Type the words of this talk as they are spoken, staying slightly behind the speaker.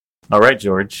All right,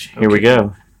 George. Here we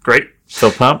go. Great.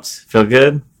 Feel pumped? Feel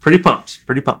good? Pretty pumped.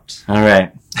 All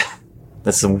right.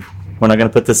 We're not going to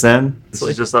put this in. This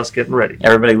is just us getting ready.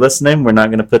 Everybody listening, we're not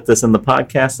going to put this in the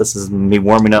podcast. This is me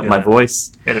warming up my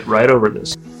voice. Edit right over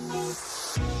this.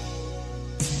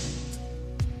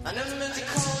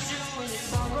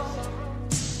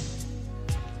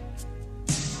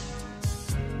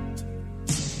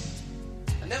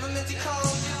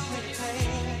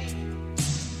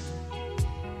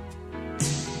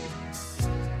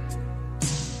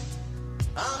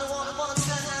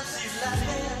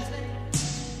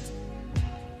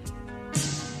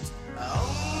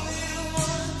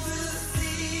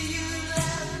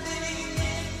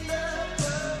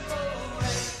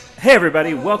 Hey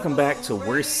everybody, welcome back to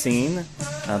Worst Scene,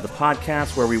 the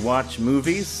podcast where we watch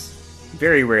movies.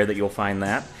 Very rare that you'll find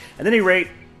that. At any rate,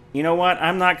 you know what?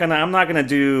 I'm not gonna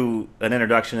do an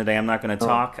introduction today. I'm not gonna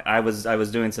talk. I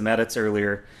was doing some edits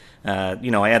earlier.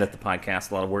 I edit the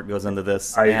podcast. A lot of work goes into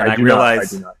this, I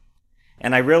realized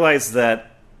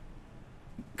that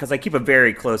because I keep a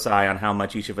very close eye on how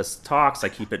much each of us talks, I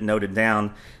keep it noted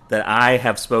down that I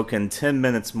have spoken 10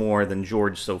 minutes more than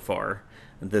George so far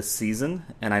this season,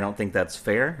 and I don't think that's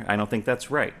fair. I don't think that's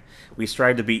right. We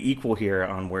strive to be equal here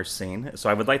on Worst Scene,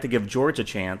 so I would like to give George a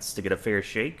chance to get a fair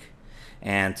shake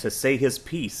and to say his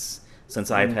piece, since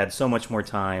I've had so much more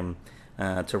time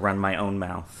to run my own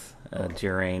mouth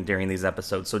during these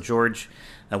episodes. So George,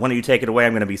 why don't you take it away?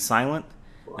 I'm going to be silent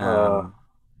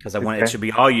because it should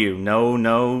be all you. No,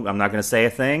 I'm not going to say a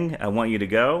thing. I want you to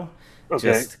go.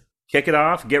 Okay. Just kick it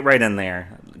off. Get right in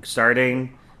there.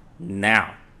 Starting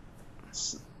now.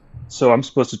 So I'm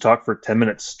supposed to talk for 10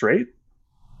 minutes straight?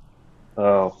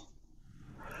 Oh.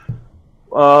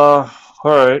 All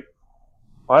right.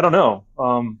 I don't know.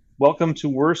 Welcome to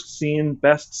Worst Scene,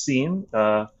 Best Scene.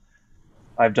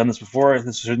 I've done this before.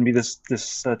 This shouldn't be this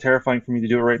terrifying for me to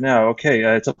do it right now. Okay,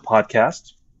 it's a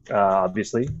podcast,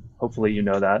 obviously. Hopefully you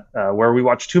know that. Where we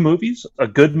watch two movies, a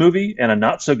good movie and a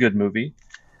not-so-good movie.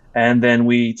 And then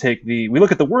we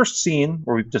look at the worst scene,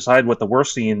 or we decide what the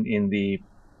worst scene in the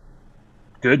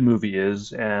good movie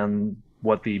is and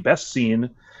what the best scene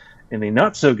in the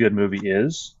not so good movie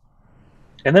is,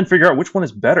 and then figure out which one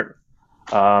is better.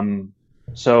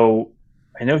 So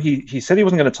I know he said he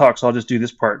wasn't going to talk, so I'll just do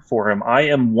this part for him. I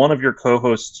am one of your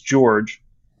co-hosts, George,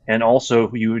 and also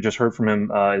who you just heard from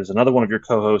him is another one of your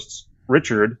co-hosts,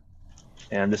 Richard,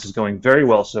 and this is going very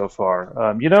well so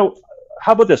far.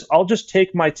 How about this? I'll just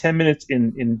take my 10 minutes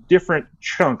in different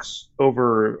chunks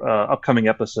over upcoming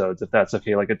episodes, if that's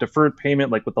okay, like a deferred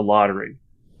payment, like with the lottery,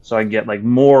 so I can get like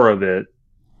more of it,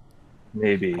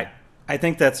 maybe. I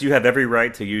think you have every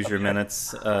right to use your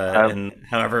minutes in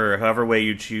however way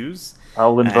you choose.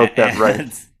 I'll invoke that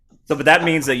right. So, but that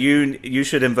means that you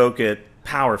should invoke it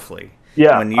powerfully.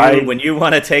 Yeah. When you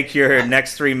want to take your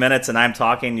next 3 minutes and I'm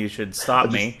talking, you should stop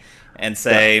me and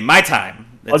say, my time.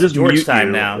 It's I'll just George time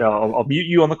you. now. Yeah, I'll mute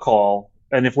you on the call,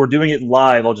 and if we're doing it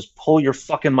live, I'll just pull your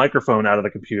fucking microphone out of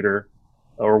the computer,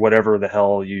 or whatever the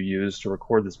hell you use to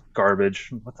record this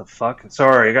garbage. What the fuck?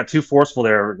 Sorry, I got too forceful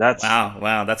there.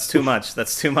 Wow, that's too much.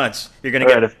 You're gonna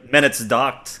get minutes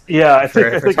docked. Yeah, I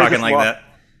think talking like that.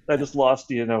 I just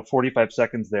lost 45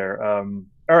 seconds there. All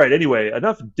right. Anyway,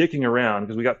 enough dicking around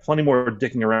because we got plenty more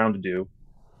dicking around to do.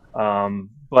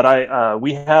 But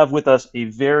we have with us a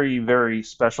very, very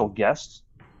special guest.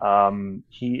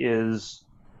 He is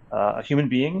a human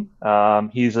being.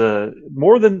 He's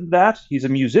more than that. He's a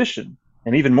musician,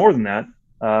 and even more than that,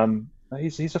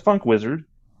 he's a funk wizard.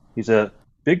 He's a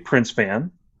big Prince fan,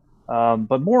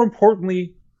 but more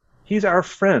importantly, he's our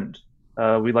friend.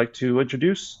 We'd like to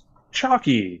introduce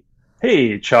Chalky.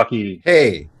 Hey, Chalky.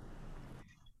 Hey,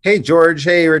 George.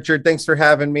 Hey, Richard. Thanks for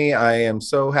having me. I am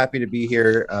so happy to be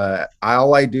here.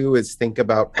 All I do is think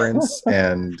about Prince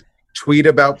and tweet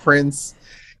about Prince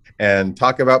and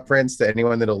talk about Prince to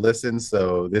anyone that'll listen.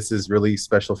 So this is really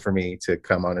special for me to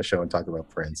come on a show and talk about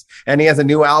Prince. And he has a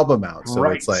new album out. So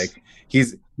It's like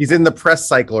he's in the press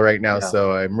cycle right now. Yeah.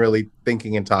 So I'm really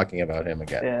thinking and talking about him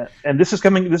again. Yeah. And this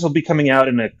will be coming out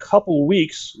in a couple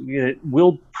weeks. It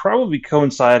will probably be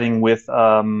coinciding with,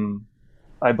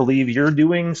 I believe you're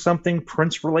doing something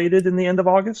Prince related in the end of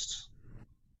August.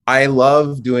 I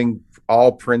love doing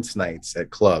all Prince nights at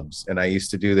clubs, and I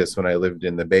used to do this when I lived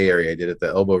in the Bay Area. I did it at the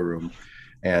Elbow Room,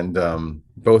 and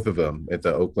both of them, at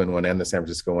the Oakland one and the San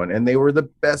Francisco one, and they were the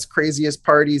best, craziest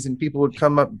parties, and people would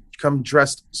come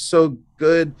dressed so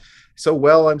good, so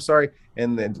well,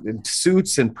 and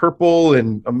suits and purple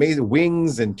and amazing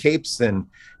wings and capes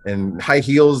and high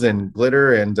heels and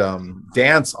glitter and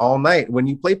dance all night. When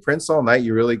you play Prince all night,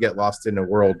 you really get lost in a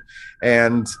world.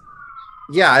 And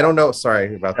Yeah, I don't know.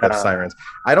 Sorry about the sirens.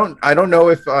 I don't know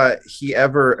if he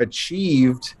ever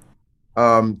achieved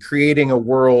creating a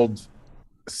world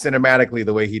cinematically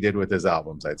the way he did with his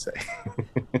albums. I'd say.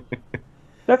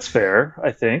 That's fair,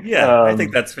 I think. Yeah, I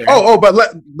think that's fair. But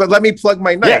let me plug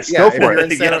my night. Yes, yeah, go for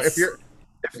it.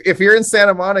 If you're in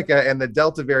Santa Monica and the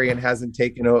Delta variant hasn't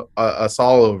taken us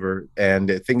all over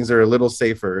and things are a little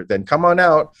safer, then come on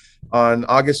out on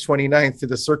August 29th to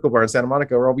the Circle Bar in Santa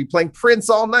Monica, where I'll be playing Prince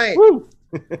all night. Woo!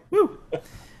 Woo.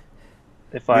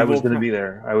 If I was going to be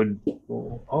there, I would.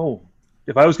 Oh,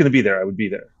 if I was going to be there, I would be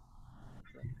there.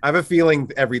 I have a feeling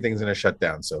everything's going to shut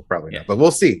down, so probably not. But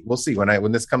we'll see. We'll see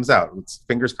when this comes out.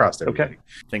 Fingers crossed. Everybody. Okay.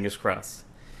 Fingers crossed.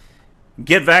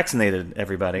 Get vaccinated,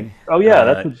 everybody. Oh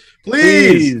yeah,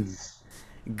 please.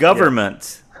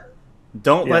 Government.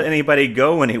 Don't let anybody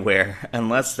go anywhere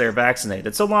unless they're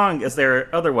vaccinated, so long as they're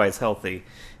otherwise healthy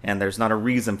and there's not a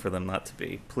reason for them not to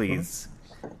be. Please,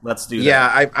 let's do that.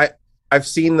 Yeah, I've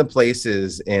seen the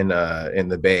places in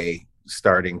the Bay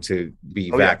starting to be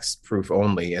vax proof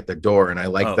only at the door, and I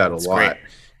like that a lot. Great.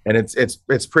 And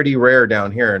it's pretty rare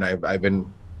down here, and I've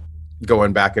been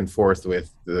going back and forth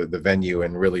with the venue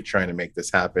and really trying to make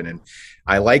this happen, and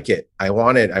I like it. I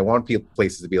want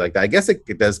places to be like that. I guess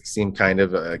it does seem kind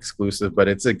of exclusive, but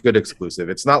it's a good exclusive.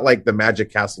 It's not like the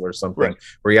Magic Castle or something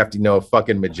where you have to know a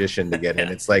fucking magician to get in.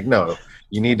 It's like, no,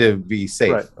 you need to be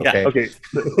safe. Right. Okay. Yeah, okay.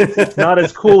 It's not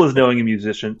as cool as knowing a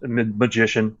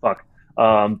magician. Fuck.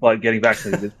 But getting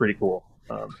vaccinated is pretty cool.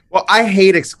 Well, I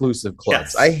hate exclusive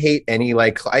clubs. Yes. I hate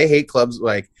I hate clubs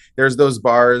like there's those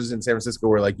bars in San Francisco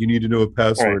where like you need to know a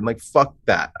password and like fuck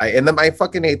that. I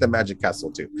fucking hate the Magic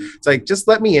Castle too. It's like just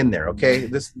let me in there, okay?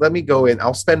 Just let me go in.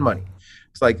 I'll spend money.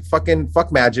 It's like fuck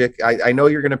Magic. I know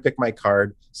you're gonna pick my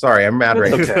card. Sorry, I'm mad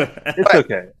right now. It's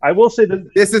okay. I will say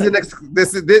that this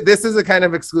is a kind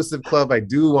of exclusive club I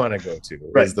do want to go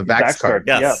to. Is the Vax card?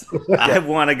 Yes, I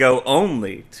want to go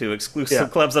only to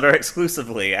exclusive clubs that are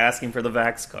exclusively asking for the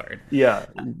Vax card. Yeah,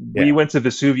 we went to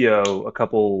Vesuvio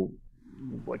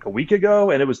a week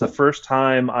ago, and it was the first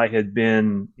time I had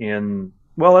been in.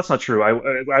 Well, that's not true.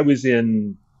 I was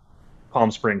in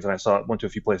Palm Springs, and went to a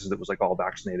few places that was like all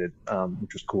vaccinated,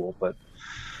 which was cool. But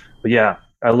yeah,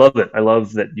 I love it. I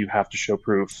love that you have to show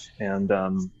proof, and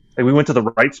we went to the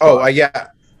right spot. Oh, yeah.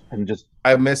 And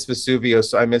I miss Vesuvio,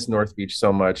 so I miss North Beach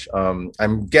so much.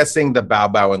 I'm guessing the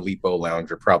Bao Bao and Lipo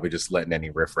Lounge are probably just letting any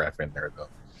riffraff in there, though.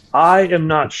 I am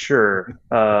not sure.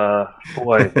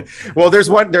 Boy. Well, there's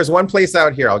one place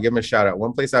out here. I'll give them a shout out.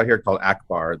 One place out here called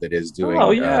Akbar that is doing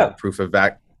proof of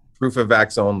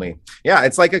vax only. Yeah,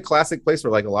 it's like a classic place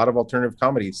where like a lot of alternative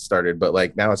comedy started, but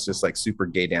like now it's just like super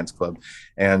gay dance club,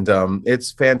 and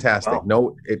it's fantastic.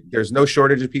 Wow. There's no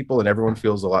shortage of people, and everyone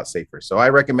feels a lot safer. So I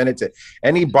recommend it to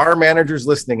any bar managers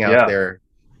listening out there.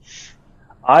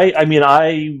 I mean,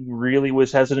 I really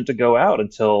was hesitant to go out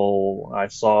until I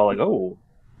saw like,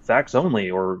 vax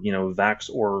only, or vax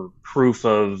or proof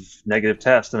of negative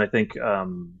test, and I think I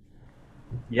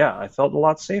felt a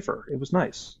lot safer. It was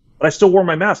nice. But I still wore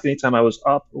my mask anytime I was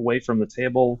up away from the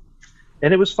table,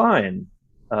 and it was fine.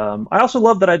 I also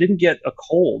love that I didn't get a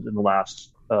cold in the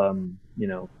last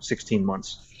 16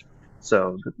 months.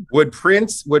 So would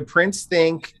Prince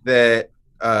think that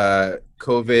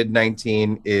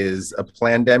COVID-19 is a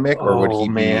pandemic, or would he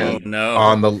be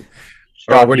on the?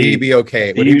 Or would he be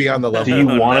okay? Would he be on the level? Do you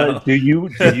want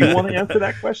to answer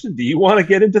that question? Do you want to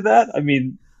get into that? I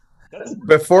mean,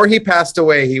 before he passed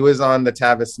away, he was on the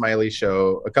Tavis Smiley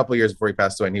show a couple of years before he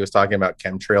passed away, and he was talking about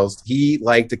chemtrails. He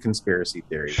liked a conspiracy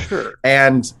theory, sure.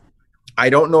 And I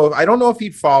don't know if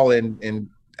he'd fall in.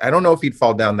 I don't know if he'd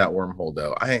fall down that wormhole,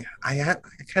 though. I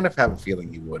kind of have a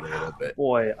feeling he would a little bit.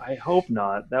 Boy, I hope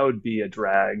not. That would be a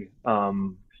drag.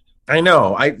 I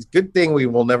know. Good thing we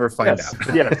will never find out.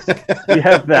 Yes, we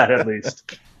have that at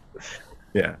least.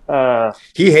 Yeah.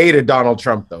 He hated Donald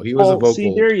Trump, though. He was a vocal.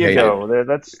 See, there you go.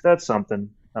 That's something.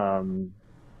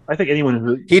 I think anyone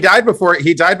who he died before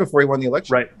he won the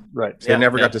election. Right. So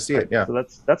never got to see it. Yeah. So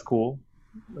that's cool.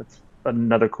 That's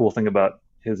another cool thing about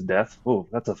his death. Oh,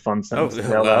 that's a fun sentence.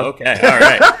 Okay, all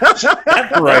right.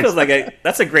 That feels like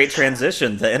that's a great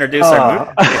transition to introduce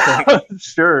our movie.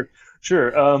 Sure.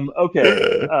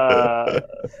 Okay.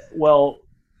 Well.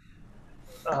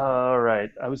 All right.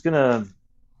 I was gonna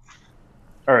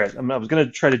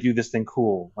try to do this thing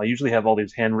cool. I usually have all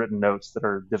these handwritten notes that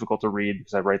are difficult to read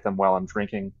because I write them while I'm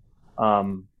drinking.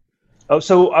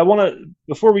 So I want to,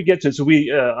 before we get to, so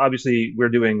we obviously we're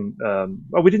doing.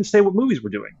 We didn't say what movies we're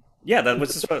doing. Yeah,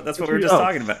 that's what we were just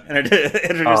talking about.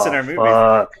 Introducing our movies.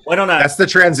 Why don't I? That's the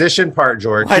transition part,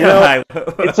 George. Why don't I?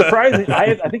 It's surprising.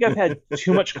 I think I've had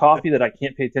too much coffee that I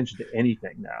can't pay attention to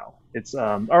anything now. It's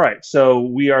all right. So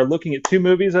we are looking at two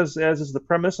movies as is the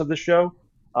premise of the show.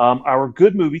 Our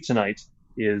good movie tonight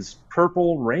is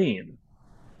Purple Rain.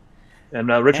 And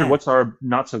Richard, what's our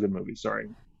not so good movie? Sorry.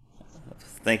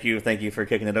 Thank you for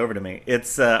kicking it over to me.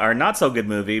 It's our not so good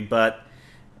movie, but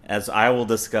as I will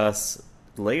discuss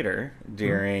later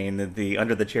during the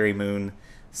Under the Cherry Moon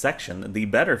section, the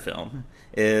better film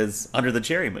is Under the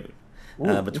Cherry Moon.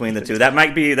 Between the two, that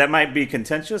might be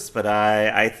contentious, but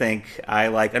I think I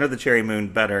like Under the Cherry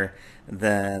Moon better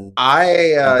than.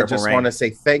 I just want to say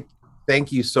thank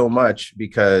you so much,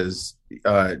 because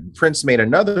Prince made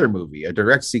another movie, a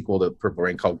direct sequel to Purple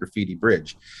Rain, called Graffiti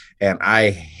Bridge, and I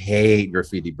hate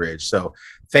Graffiti Bridge. So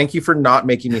thank you for not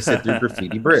making me sit through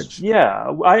Graffiti Bridge.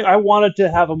 Yeah, I wanted to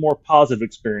have a more positive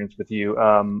experience with you,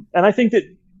 and I think that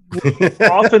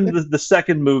often the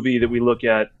second movie that we look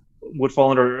at would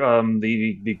fall under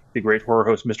the great horror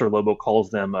host Mr. Lobo calls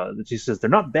them. He says they're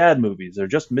not bad movies; they're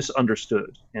just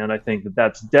misunderstood, and I think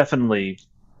that's definitely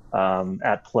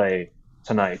at play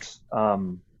tonight.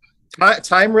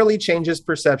 Time really changes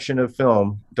perception of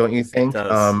film, don't you think?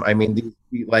 I mean,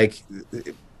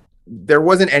 there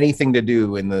wasn't anything to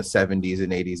do in the 70s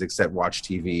and 80s except watch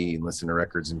TV and listen to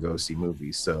records and go see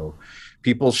movies. So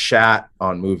people shat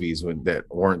on movies that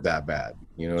weren't that bad.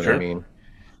 You know what I mean?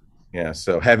 Yeah.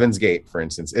 So Heaven's Gate, for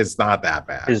instance, it's not that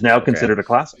bad. Is now considered a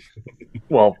classic.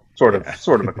 Well, sort of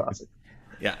a classic.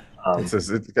 Yeah. I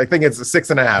think it's a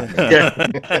 6.5.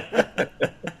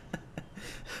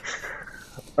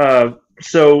 Yeah.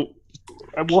 So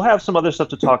we'll have some other stuff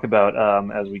to talk about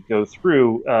as we go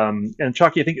through. And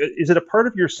Chucky, I think, is it a part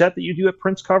of your set that you do at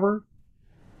Prince cover?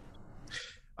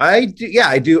 I do. Yeah,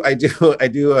 I do. I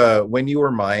do. When You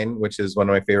Were Mine, which is one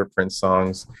of my favorite Prince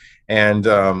songs, and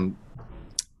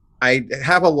I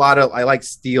have I like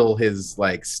steal his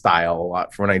style a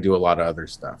lot for when I do a lot of other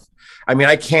stuff. I mean,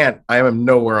 I am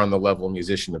nowhere on the level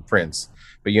musician of Prince,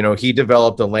 but he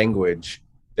developed a language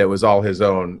that was all his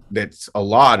own. That's a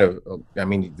lot of, I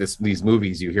mean, these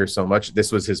movies you hear so much.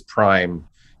 This was his prime,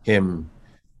 him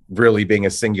really being a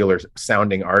singular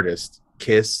sounding artist.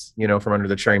 Kiss, from Under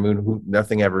the Cherry Moon,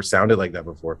 nothing ever sounded like that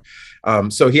before.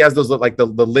 So he has those like the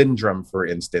Lindrum, for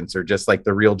instance, or just like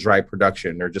the real dry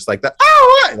production, or just like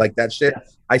like that shit.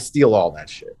 I steal all that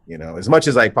shit, as much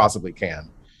as I possibly can.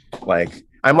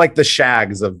 I'm like the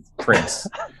Shags of Prince.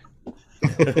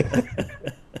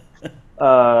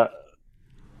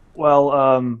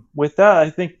 With that, I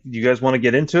think you guys want to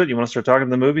get into it. You want to start talking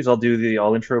the movies? I'll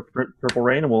intro Purple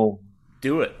Rain, and we'll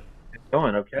do it. Get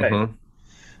going. Okay. Mm-hmm.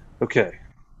 Okay.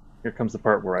 Here comes the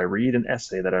part where I read an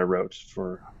essay that I wrote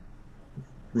for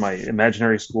my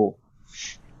imaginary school.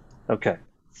 Okay.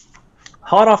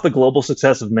 Hot off the global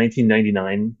success of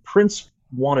 1999, Prince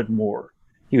wanted more.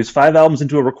 He was 5 albums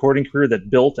into a recording career that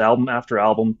built album after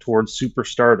album towards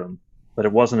superstardom. But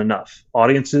it wasn't enough.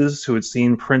 Audiences who had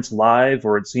seen Prince live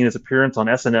or had seen his appearance on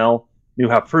SNL knew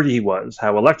how pretty he was,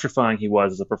 how electrifying he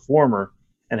was as a performer,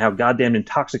 and how goddamn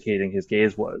intoxicating his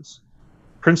gaze was.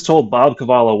 Prince told Bob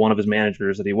Cavallo, one of his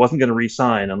managers, that he wasn't going to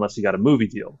re-sign unless he got a movie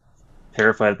deal.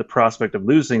 Terrified at the prospect of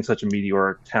losing such a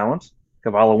meteoric talent,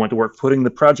 Cavallo went to work putting the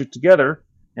project together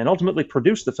and ultimately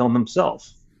produced the film himself.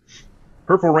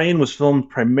 Purple Rain was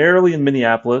filmed primarily in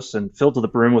Minneapolis and filled to the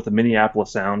brim with a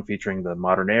Minneapolis sound featuring the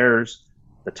Modern Airs,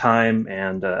 The Time,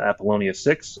 and Apollonia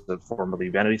 6, formerly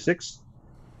Vanity 6.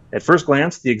 At first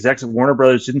glance, the execs at Warner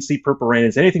Brothers didn't see Purple Rain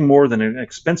as anything more than an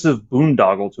expensive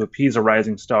boondoggle to appease a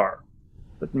rising star.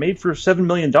 But made for $7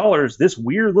 million, this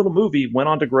weird little movie went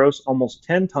on to gross almost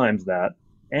 10 times that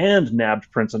and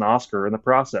nabbed Prince an Oscar in the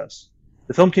process.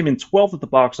 The film came in 12th at the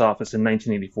box office in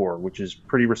 1984, which is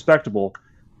pretty respectable,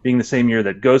 being the same year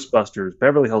that Ghostbusters,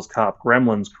 Beverly Hills Cop,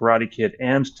 Gremlins, Karate Kid,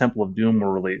 and Temple of Doom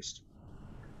were released.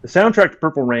 The soundtrack to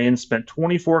Purple Rain spent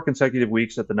 24 consecutive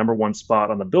weeks at the #1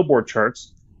 spot on the Billboard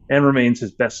charts and remains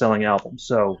his best-selling album.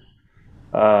 So,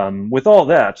 with all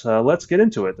that, let's get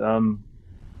into it.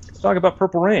 Let's talk about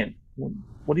Purple Rain.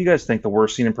 What do you guys think the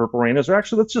worst scene in Purple Rain is? Or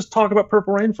actually, let's just talk about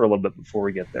Purple Rain for a little bit before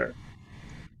we get there.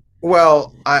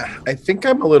 Well, I think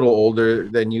I'm a little older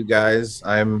than you guys.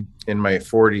 I'm in my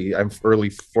 40s. I'm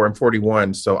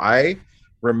 41. So I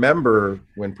remember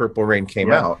when Purple Rain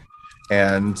came out,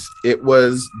 and it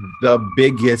was the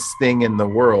biggest thing in the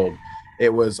world.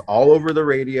 It was all over the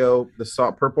radio. The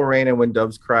song Purple Rain and When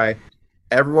Doves Cry.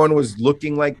 Everyone was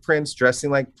looking like Prince, dressing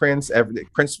like Prince.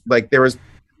 Prince, there was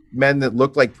men that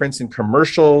looked like Prince in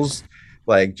commercials.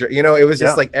 It was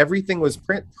just like everything was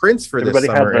Prince for this summer. Everybody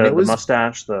had and it was the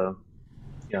mustache,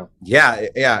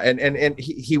 Yeah, and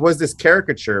he was this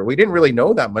caricature. We didn't really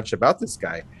know that much about this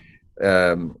guy,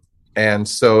 and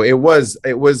so it was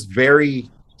very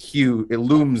huge. It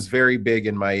looms very big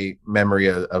in my memory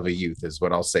of a youth, is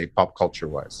what I'll say, pop culture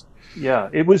wise. Yeah,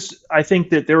 it was. I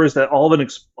think that there was that all of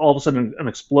a sudden an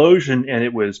explosion, and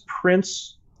it was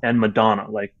Prince and Madonna.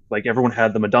 Like everyone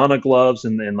had the Madonna gloves,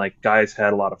 and like guys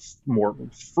had a lot of more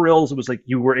frills. It was like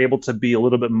you were able to be a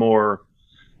little bit more.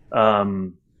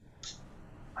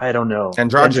 I don't know.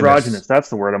 Androgynous. That's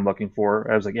the word I'm looking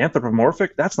for. I was like,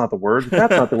 anthropomorphic? That's not the word.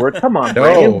 That's not the word. Come on, No,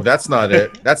 Brandon. that's not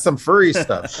it. That's some furry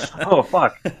stuff. Oh,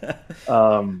 fuck.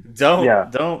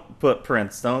 Don't put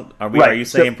Prince. Are you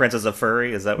saying Prince is a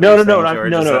furry? Is that what No.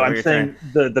 I'm saying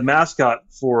the mascot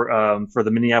for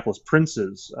the Minneapolis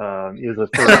Princes is a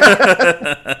furry.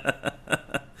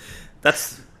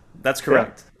 That's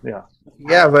correct.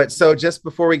 Yeah, but so just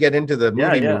before we get into the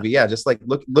movie, just like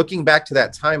looking back to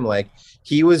that time, like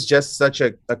he was just such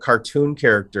a cartoon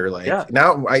character. Like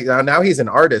now he's an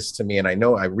artist to me, and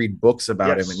I read books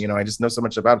about him, and I just know so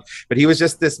much about him. But he was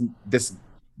just this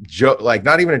joke, like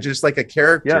not even just like a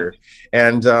character.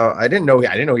 And I didn't know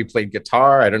he played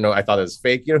guitar. I thought it was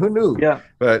fake. Who knew?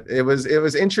 But it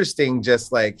was interesting.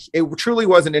 Just like it truly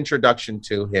was an introduction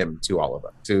to him, to all of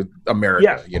us, to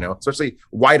America. Especially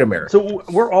white America. So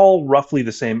we're all roughly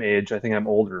the same age. I think I'm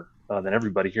older than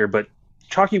everybody here. But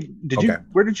Chalky,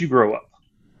 where did you grow up?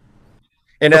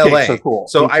 In LA. So cool.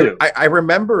 So I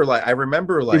remember like it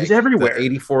was everywhere.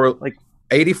 The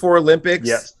 84 Olympics.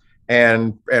 Yes.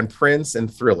 And Prince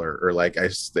and Thriller, or like and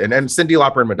Cyndi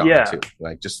Lauper and Madonna too.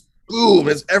 Like just boom,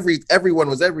 that's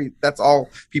all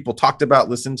people talked about,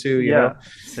 listened to. You know.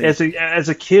 As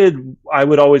a kid, my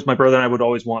brother and I would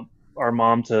always want our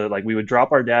mom to, like, we would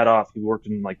drop our dad off. He worked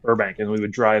in like Burbank, and we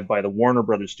would drive by the Warner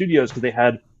Brothers studios because they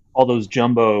had all those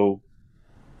jumbo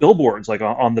billboards like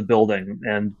on the building,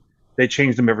 and they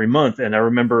changed them every month. And I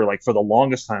remember, like, for the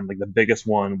longest time, like the biggest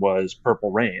one was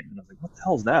Purple Rain, and I was like, what the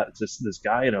hell is that? It's just this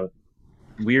guy in a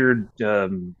weird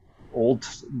old,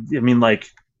 I mean, like,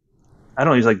 I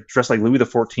don't know, he's like dressed like Louis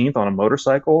XIV on a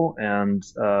motorcycle, and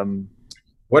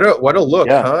what a look,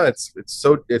 huh? It's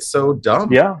so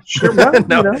dumb. Yeah, sure.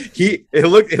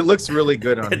 It looks really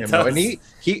good on him though. And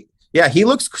he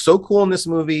looks so cool in this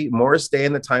movie. Morris Day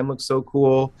and the Time looks so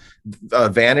cool.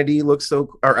 Vanity looks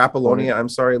so, or Apollonia, I'm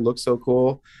sorry, looks so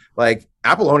cool. Like,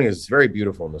 Apollonia is very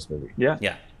beautiful in this movie.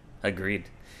 Yeah, agreed.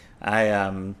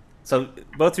 So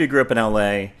both of you grew up in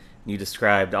LA. You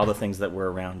described all the things that were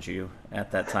around you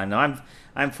at that time. Now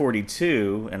I'm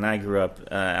 42, and I grew up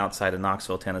outside of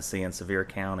Knoxville, Tennessee, in Sevier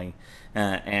County.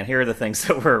 And here are the things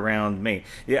that were around me.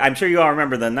 Yeah, I'm sure you all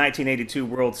remember the 1982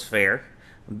 World's Fair.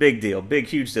 Big deal,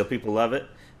 huge deal. People love it.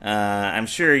 I'm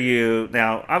sure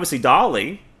now obviously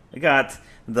Dolly got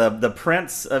the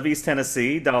Prince of East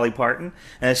Tennessee, Dolly Parton.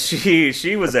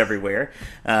 She was everywhere,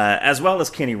 as well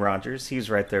as Kenny Rogers. He's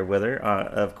right there with her,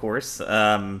 of course.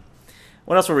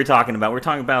 What else were we talking about? We're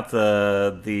talking about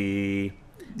the.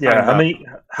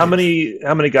 How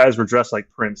many guys were dressed like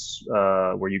Prince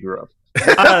where you grew up?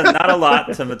 Not a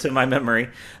lot to my memory.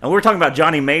 And we were talking about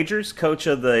Johnny Majors, coach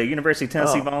of the University of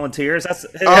Tennessee Volunteers. That's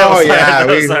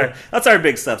our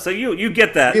big stuff. So you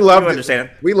get that. You understand.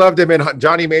 We loved him, and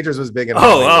Johnny Majors was big in.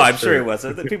 I'm sure he was.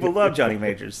 People love Johnny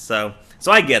Majors. So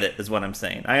I get it, is what I'm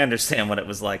saying. I understand what it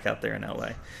was like out there in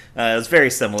LA. It was very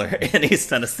similar in East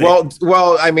Tennessee.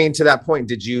 Well, I mean, to that point,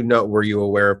 were you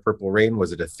aware of Purple Rain?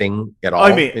 Was it a thing at all?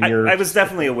 I mean, I was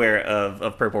definitely aware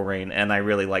of Purple Rain, and I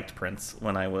really liked Prince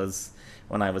when I was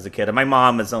a kid. And my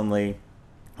mom is only,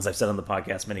 as I've said on the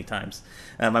podcast many times,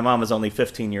 my mom is only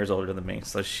 15 years older than me.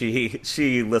 So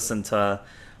she listened to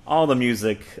all the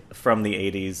music from the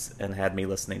 80s and had me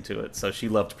listening to it. So she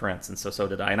loved Prince, and so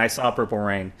did I. And I saw Purple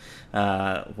Rain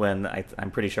when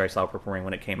I'm pretty sure I saw Purple Rain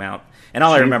when it came out. And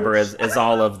all I remember is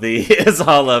all of the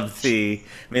I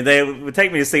mean, they would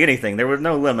take me to see anything. There were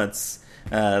no limits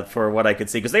for what I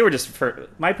could see, because they were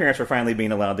my parents were finally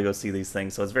being allowed to go see these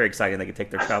things, so it's very exciting they could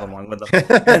take their child along with them.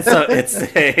 And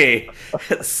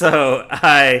so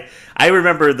I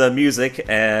remember the music,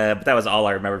 but that was all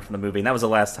I remembered from the movie, and that was the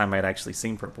last time I'd actually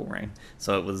seen Purple Rain.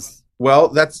 So it was. Well,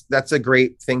 that's a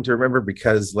great thing to remember,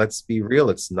 because let's be real,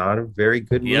 it's not a very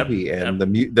good movie, and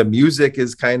the music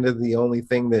is kind of the only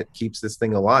thing that keeps this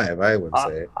thing alive, I would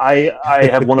say. I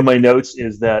have one of my notes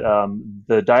is that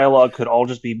the dialogue could all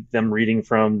just be them reading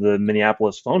from the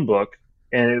Minneapolis phone book,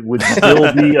 and it would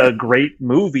still be a great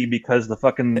movie, because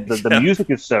the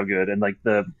music is so good, and like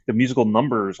the musical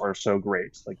numbers are so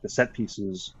great, like the set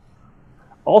pieces.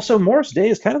 Also, Morris Day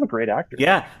is kind of a great actor.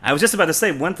 Yeah, I was just about to say,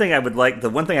 the one thing I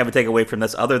would take away from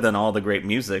this, other than all the great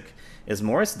music, is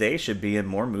Morris Day should be in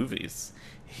more movies.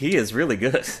 He is really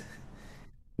good.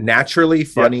 Naturally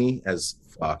funny as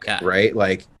fuck, Yeah. right?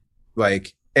 Like,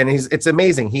 and it's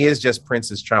amazing. He is just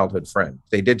Prince's childhood friend.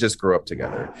 They did just grow up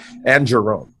together, and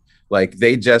Jerome. Like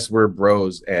they just were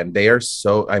bros, and they are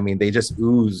so. I mean, they just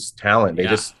ooze talent. They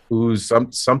just ooze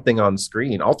something on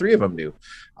screen. All three of them do.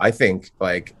 I think,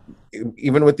 like,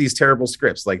 even with these terrible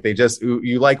scripts, like they just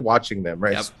you like watching them,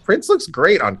 right? Yep. Prince looks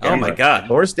great on camera. Oh my God.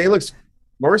 Morris Day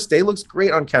looks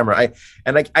great on camera.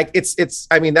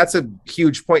 I mean, that's a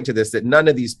huge point to this, that none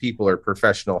of these people are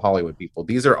professional Hollywood people.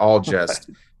 These are all just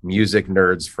music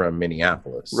nerds from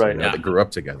Minneapolis, right? That grew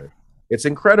up together. It's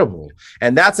incredible,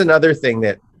 and that's another thing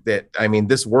that I mean,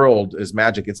 this world is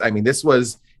magic. This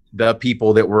was the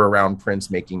people that were around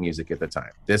Prince making music at the time.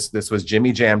 This was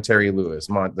Jimmy Jam, Terry Lewis,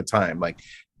 at the time. Like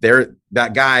they're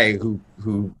that guy who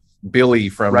Billy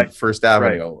from First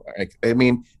Avenue. Right. I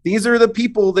mean, these are the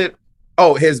people that.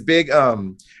 Oh, his big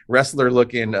wrestler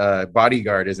looking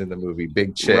bodyguard is in the movie.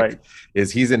 Big Chick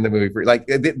he's in the movie. Like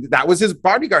that was his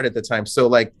bodyguard at the time. So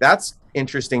like that's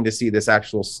interesting to see this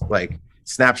actual like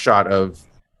snapshot of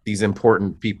these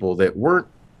important people that weren't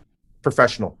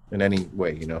professional in any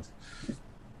way,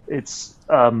 It's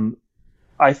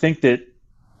I think that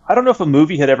I don't know if a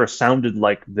movie had ever sounded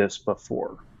like this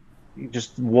before.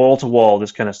 Just wall to wall,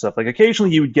 this kind of stuff. Like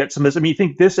occasionally you would get some of this. I mean, you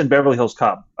think this and Beverly Hills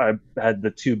Cop I had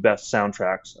the two best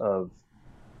soundtracks of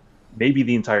maybe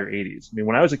the entire 80s. I mean,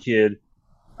 when I was a kid,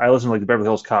 I listened to like the Beverly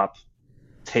Hills Cop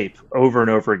tape over and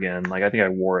over again. Like I think I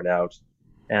wore it out.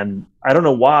 And I don't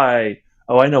know why.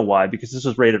 Oh, I know why. Because this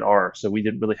was rated R, so we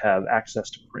didn't really have access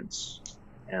to Prince.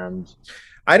 And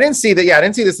I didn't see that. Yeah, I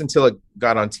didn't see this until it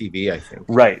got on TV, I think.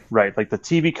 Right. Like the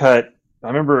TV cut.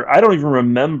 I don't even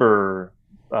remember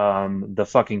the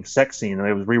fucking sex scene, and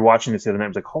I was rewatching this the other night. I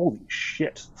was like, holy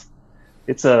shit.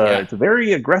 It's a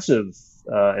very aggressive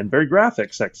and very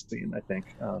graphic sex scene, I think.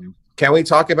 Can we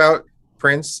talk about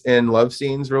Prince in love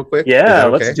scenes real quick? Yeah,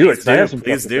 let's do it.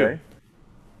 Please do.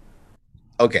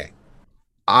 Okay.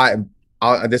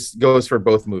 This goes for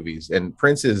both movies, and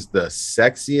Prince is the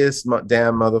sexiest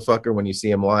damn motherfucker when you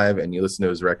see him live and you listen to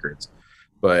his records.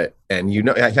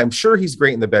 I'm sure he's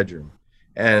great in the bedroom,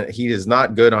 and he is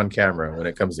not good on camera when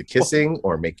it comes to kissing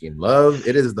or making love.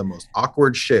 It is the most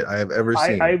awkward shit I have ever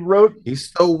seen. I wrote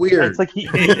he's so weird. It's like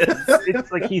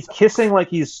it's like he's kissing like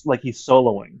he's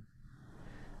soloing.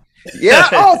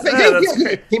 Yeah.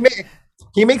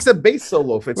 He makes a bass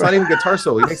solo. It's not even guitar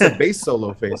solo. He makes a bass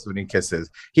solo face when he kisses.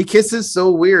 He kisses so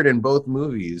weird in both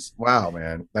movies. Wow,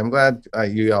 man. I'm glad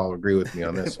you all agree with me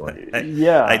on this one.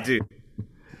 Yeah, I do.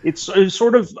 It's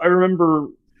sort of. I remember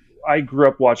I grew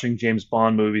up watching James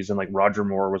Bond movies, and like Roger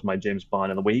Moore was my James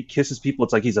Bond, and the way he kisses people,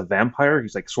 it's like he's a vampire.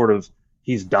 He's like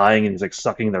he's dying, and he's like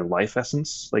sucking their life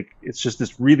essence. Like it's just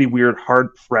this really weird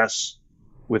hard press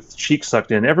with cheeks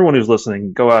sucked in. Everyone who's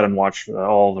listening, go out and watch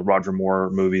all the Roger Moore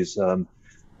movies.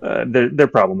 They're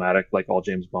problematic, like all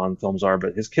James Bond films are,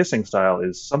 but his kissing style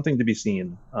is something to be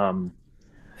seen.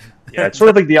 It's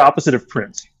sort of like the opposite of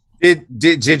Prince.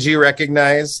 Did you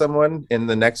recognize someone in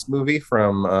the next movie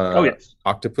from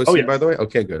Octopussy, by the way?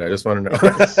 Okay, good. I just want to know.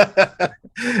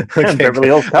 Okay. Beverly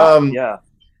Hills Cop, yeah.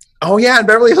 Oh, yeah, and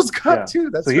Beverly Hills Cop, too.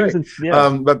 That's so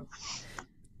right.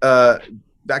 But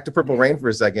back to Purple Rain for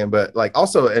a second, but like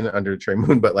also in Under Trey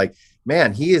Moon, but like,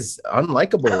 man, he is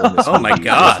unlikable in this movie. My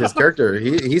God. His character,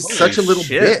 he's such a little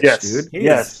bitch, dude.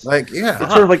 Yes. Like, yeah.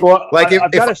 It's sort of like, well,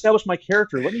 I've got to establish my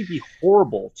character. Let me be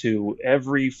horrible to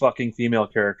every fucking female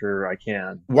character I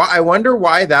can. I wonder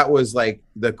why that was like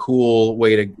the cool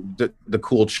way the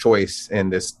cool choice in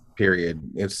this period.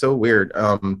 It's so weird.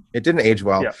 It didn't age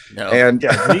well. Yeah. No. And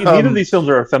neither of these films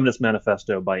are a feminist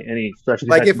manifesto by any stretch of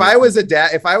the like if I was a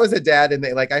dad and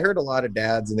I heard a lot of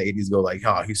dads in the 80s go like,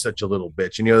 oh, he's such a little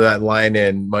bitch, and that line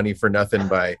in Money for Nothing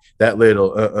by that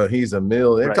little he's a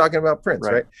mill. They're talking about Prince,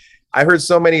 right? I heard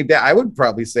so many I would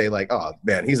probably say like, oh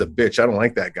man, he's a bitch, I don't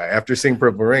like that guy after seeing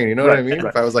Purple Rain, you know what I mean?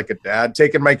 If I was like a dad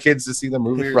taking my kids to see the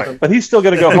movie or something. But he's still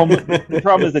going to go home. The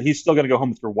problem is that he's still going to go home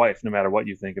with your wife no matter what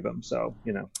you think of him, so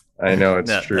I know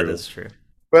it's true. That is true.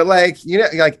 But like,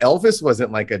 like Elvis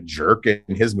wasn't like a jerk in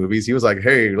his movies. He was like,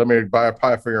 hey, let me buy a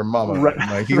pie for your mama. Right.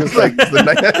 Like, he was like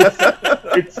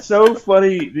it's so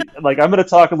funny. Like, I'm going to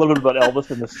talk a little bit about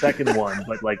Elvis in the second one,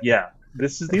 but like,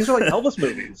 these are like Elvis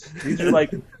movies. These are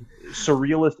like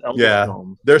surrealist Elvis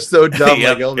films. They're so dumb,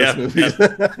 like Elvis movies.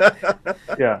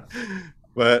 Yeah.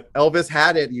 But Elvis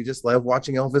had it. You just love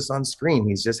watching Elvis on screen.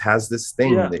 He just has this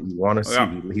thing that you want to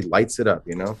see. He lights it up,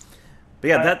 But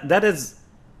yeah, that is.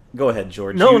 Go ahead,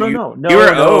 George. No.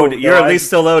 You're at least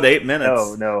still owed 8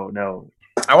 minutes. No.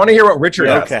 I want to hear what Richard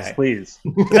has. Please.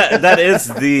 That is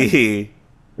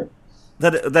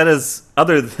that is,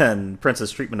 other than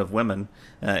Prince's treatment of women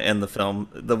in the film,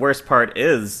 the worst part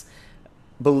is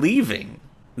believing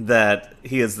that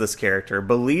he is this character,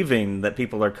 believing that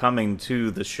people are coming to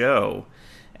the show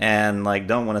and like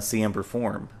don't want to see him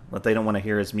perform, that they don't want to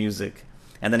hear his music.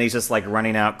 And then he's just like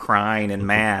running out crying and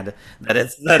mad that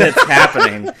it's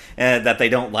happening and that they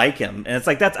don't like him. And it's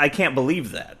like, I can't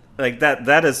believe that. Like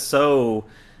that is so,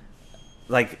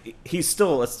 like, he's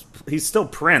still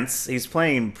Prince. He's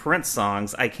playing Prince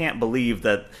songs. I can't believe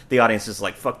that the audience is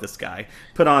like, fuck this guy.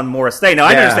 Put on Morris Day. Now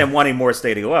I understand wanting Morris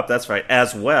Day to go up. That's right,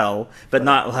 as well, but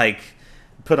not like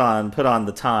put on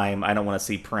the time. I don't want to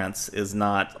see Prince is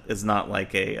not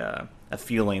like a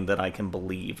feeling that I can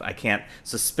believe. I can't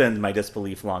suspend my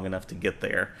disbelief long enough to get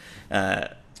there.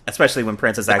 Especially when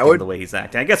Prince is acting the way he's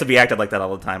acting. I guess if he acted like that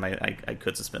all the time, I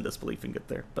could suspend disbelief and get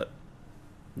there, but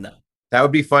no. That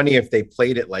would be funny if they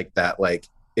played it like that. Like,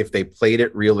 if they played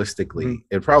it realistically,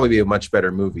 it'd probably be a much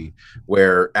better movie,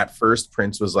 where at first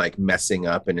Prince was like messing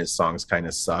up and his songs kind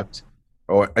of sucked,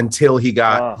 or until he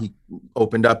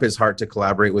opened up his heart to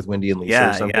collaborate with Wendy and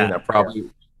Lisa or something. That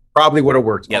probably would have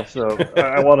worked. Yep. Also,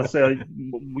 I want to say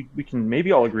we can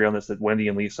maybe all agree on this, that Wendy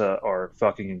and Lisa are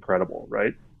fucking incredible,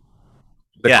 right?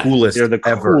 The coolest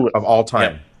ever of all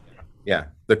time. Yep. Yeah,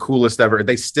 the coolest ever.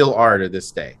 They still are to this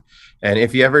day. And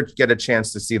if you ever get a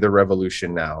chance to see the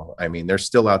Revolution now, I mean, they're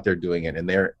still out there doing it.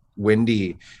 And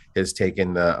Wendy has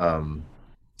taken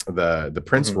the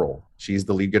Prince role. She's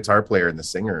the lead guitar player and the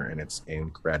singer, and it's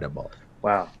incredible.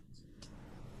 Wow.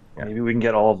 Yeah. Maybe we can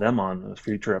get all of them on a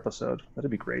future episode.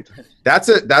 That'd be great. That's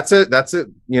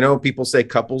a people say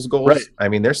couples goals. Right. I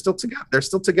mean, they're still together. They're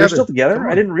still together.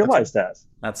 I didn't realize that.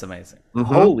 That's amazing.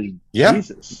 Mm-hmm. Holy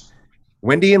Jesus.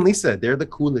 Wendy and Lisa, they're the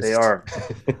coolest. They are.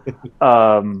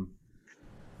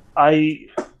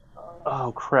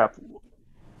 Oh crap.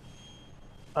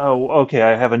 Oh, okay.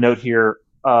 I have a note here.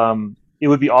 It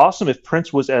would be awesome if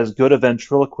Prince was as good a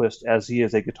ventriloquist as he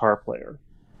is a guitar player.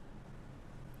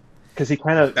 Because he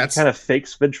kind of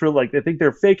fakes ventrilo. Like, I think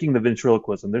they're faking the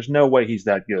ventriloquism. There's no way he's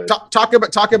that good. Talk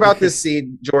about this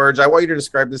scene, George. I want you to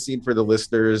describe the scene for the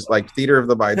listeners, like Theater of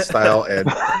the Mind style, and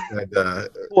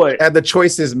the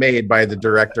choices made by the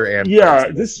director and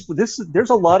Prince. This there's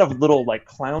a lot of little like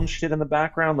clown shit in the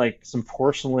background, like some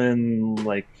porcelain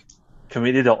like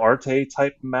Commedia dell'arte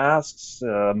type masks,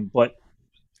 but.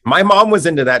 My mom was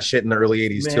into that shit in the early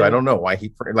 80s too. I don't know why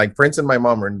Prince and my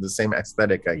mom were into the same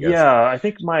aesthetic, I guess. Yeah, I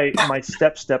think my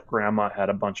step grandma had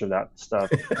a bunch of that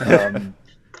stuff.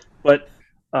 But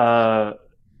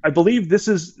I believe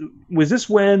was this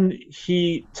when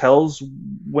he tells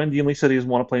Wendy and Lisa that he doesn't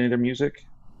want to play any of their music?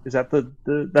 Is that the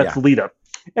lead up?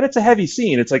 And it's a heavy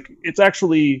scene. It's like, it's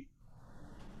actually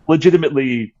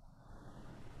legitimately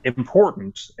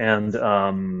important, and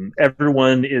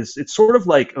everyone it's sort of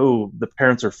like, oh, the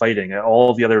parents are fighting.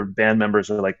 All the other band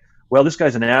members are like, well, this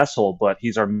guy's an asshole, but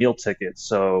he's our meal ticket,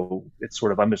 so it's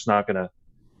sort of, I'm not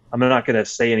gonna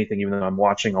say anything even though I'm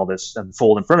watching all this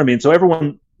unfold in front of me. And so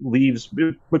everyone leaves,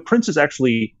 but Prince is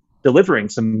actually delivering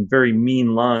some very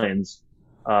mean lines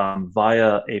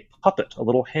via a puppet, a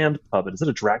little hand puppet. Is it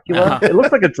a Dracula? It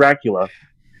looks like a Dracula,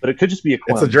 but it could just be a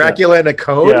clone. It's a Dracula in a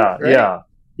cone.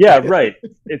 Yeah, right.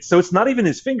 It's not even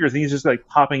his fingers. He's just like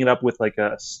popping it up with like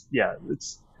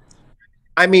it's.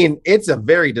 I mean, it's a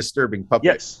very disturbing puppet.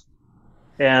 Yes,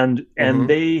 and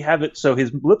they have it so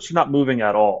his lips are not moving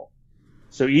at all.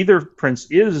 So either Prince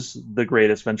is the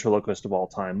greatest ventriloquist of all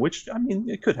time, which, I mean,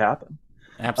 it could happen.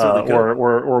 Absolutely,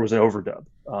 or was an overdub.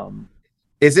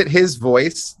 Is it his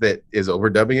voice that is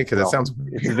overdubbing it? Because it sounds.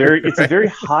 It's a very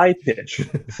high pitch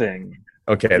thing.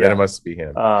 Okay, then it must be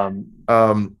him.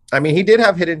 I mean, he did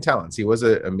have hidden talents. He was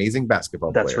an amazing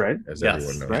basketball player. That's right. As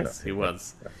everyone knows. Yes, he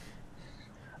was.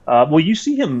 Well, you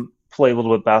see him play a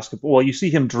little bit basketball. Well, you see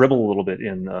him dribble a little bit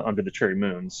in Under the Cherry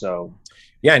Moon. So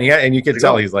yeah, and you can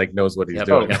tell he's like knows what he's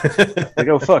doing. Like,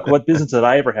 oh fuck, what business did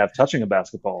I ever have touching a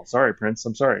basketball? Sorry, Prince.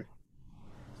 I'm sorry.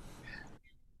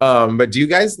 But do you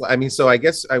guys? I mean, so I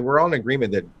guess we're all in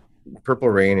agreement that Purple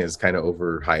Rain is kind of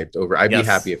overhyped. I'd be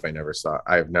happy if I never saw it.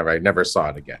 I never saw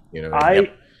it again. You know,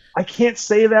 I can't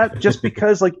say that just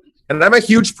because, like, and I'm a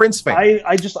huge Prince fan.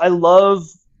 I love.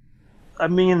 I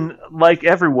mean, like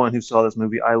everyone who saw this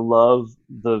movie, I love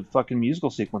the fucking musical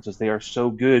sequences. They are so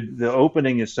good. The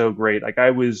opening is so great. Like,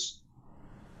 I was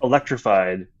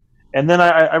electrified, and then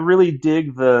I really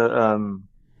dig the.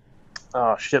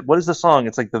 Oh shit! What is the song?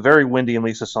 It's like the very Wendy and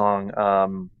Lisa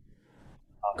song.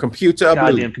 Computer Blue.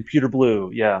 Goddamn Computer Blue,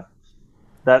 yeah.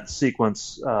 That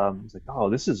sequence, it's like, oh,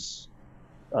 this is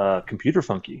computer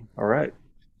funky. All right.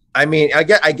 I mean,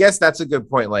 I guess that's a good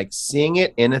point. Like seeing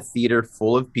it in a theater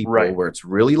full of people Right. where it's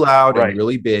really loud Right. and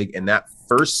really big, and that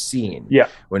first scene, Yeah.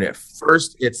 when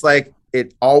it's like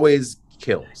it always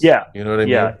kills. Yeah. You know what I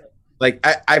Yeah. mean? Like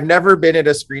I've never been at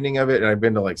a screening of it, and I've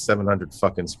been to like 700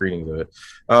 fucking screenings of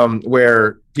it,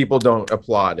 where people don't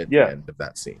applaud at Yeah. the end of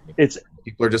that scene. It's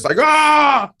People are just like,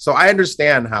 ah. So I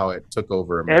understand how it took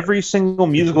over America. every single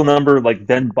musical number like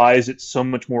then buys it so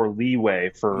much more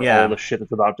leeway for Yeah. all the shit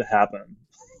that's about to happen.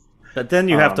 But then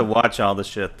you have to Um, watch all the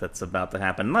shit that's about to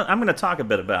happen. I'm going to talk a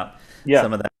bit about Yeah.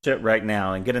 some of that shit right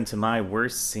now and get into my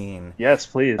worst scene Yes,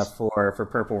 please. for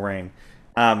Purple Rain.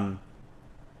 And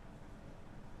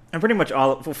pretty much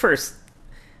well, first,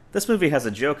 this movie has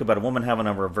a joke about a woman having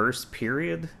a reverse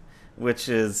period, which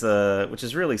is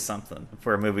really something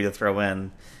for a movie to throw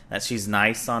in. That she's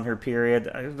nice on her period.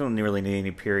 I don't really need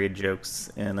any period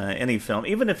jokes in any film,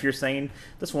 even if you're saying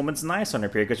this woman's nice on her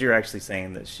period, because you're actually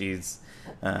saying that she's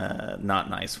not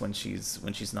nice when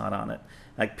she's not on it.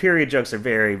 Like period jokes are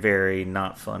very, very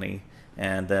not funny,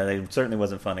 and they certainly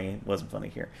wasn't funny. Wasn't funny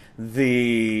here.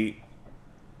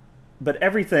 But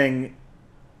everything.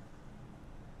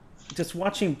 Just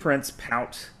watching Prince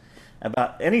pout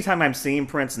about anytime I'm seeing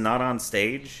Prince not on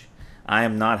stage, I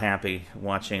am not happy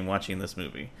watching this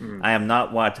movie. I am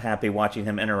not happy watching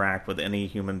him interact with any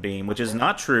human being, which is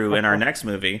not true in our next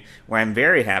movie, where I'm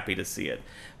very happy to see it.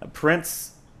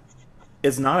 Prince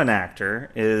is not an actor,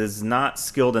 is not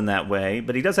skilled in that way,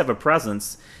 but he does have a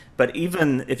presence. But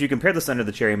even if you compare this Under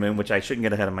the Cherry Moon, which I shouldn't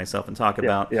get ahead of myself and talk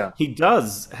about, yeah. he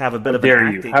does have a bit How of dare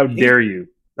an you? acting. How dare you?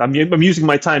 I'm using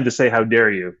my time to say how dare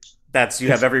you. You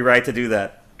have every right to do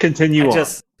that. Continue on.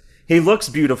 He looks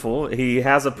beautiful. He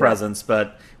has a presence,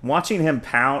 but watching him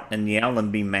pout and yell and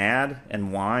be mad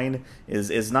and whine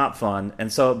is not fun.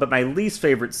 And so, but my least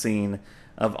favorite scene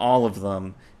of all of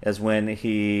them is when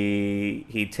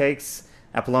he takes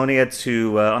Apollonia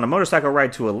on a motorcycle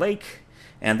ride to a lake,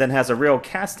 and then has a real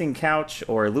casting couch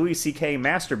or Louis C.K.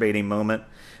 masturbating moment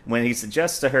when he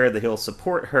suggests to her that he'll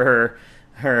support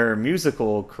her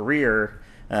musical career.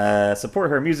 Support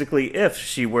her musically if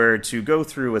she were to go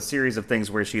through a series of things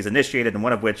where she's initiated, and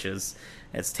one of which is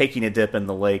taking a dip in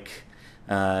the lake,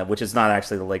 which is not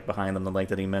actually the lake behind them, the lake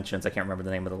that he mentions. I can't remember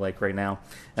the name of the lake right now,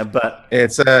 but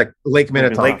It's Lake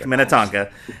Minnetonka. Lake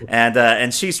Minnetonka,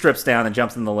 and she strips down and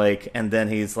jumps in the lake, and then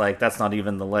he's like, "That's not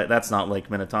even the lake. That's not Lake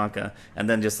Minnetonka," and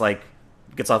then just like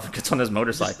gets on his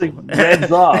motorcycle,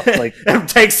 heads off, like and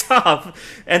takes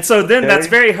off. And so then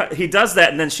he does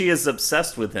that, and then she is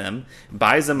obsessed with him,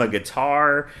 buys him a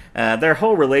guitar. Their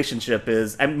whole relationship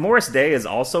is, and Morris Day is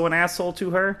also an asshole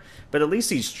to her, but at least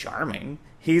he's charming.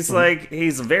 He's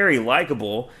he's very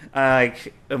likable. And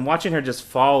watching her just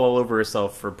fall all over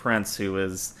herself for Prince, who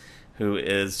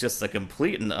is just a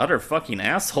complete and utter fucking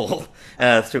asshole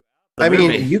through. I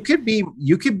mean, you could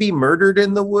be murdered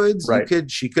in the woods. Right.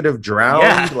 She could have drowned.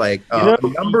 Yeah. Like a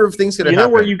number of things could have You know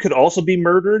happened. where you could also be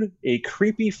murdered? A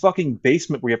creepy fucking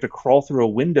basement where you have to crawl through a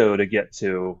window to get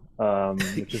to,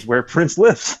 which is where Prince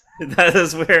lives. That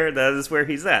is where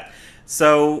he's at.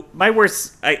 So my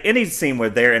worst, any scene where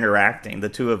they're interacting, the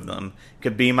two of them,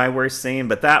 could be my worst scene.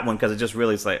 But that one, because it just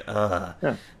really is like,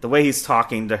 the way he's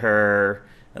talking to her,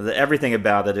 everything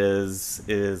about it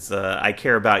is I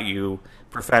care about you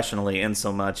professionally in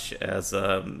so much as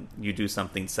you do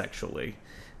something sexually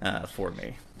for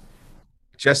me.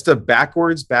 Just a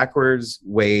backwards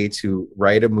way to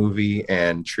write a movie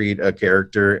and treat a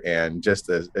character, and just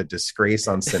a disgrace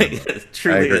on cinema. It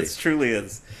truly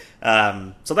is.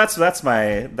 So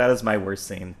that is my worst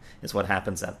scene, is what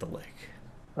happens at the lake.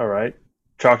 All right,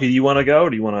 Chalky, do you want to go? Or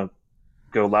do you want to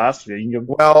go last? You can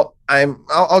go. Well,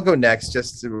 I'll go next.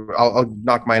 I'll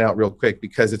knock mine out real quick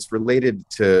because it's related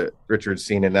to Richard's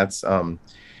scene, and that's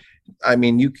I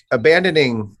mean, you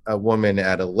abandoning a woman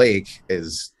at a lake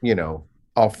is,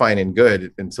 all fine and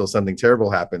good until something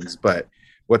terrible happens. But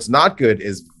what's not good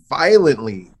is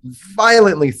violently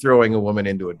throwing a woman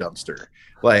into a dumpster,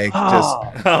 like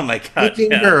just oh my god,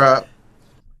 picking her up.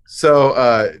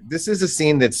 So this is a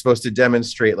scene that's supposed to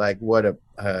demonstrate like what a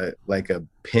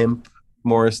pimp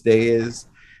Morris Day is,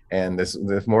 and this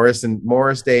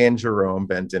Morris Day and Jerome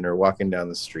Benton are walking down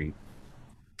the street,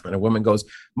 and a woman goes,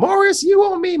 "Morris, you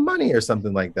owe me money," or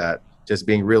something like that, just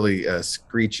being really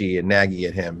screechy and naggy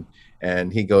at him.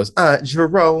 And he goes,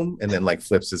 Jerome, and then like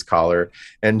flips his collar,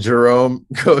 and Jerome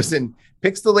goes and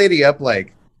picks the lady up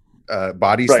like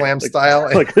body slam style,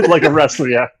 like a wrestler,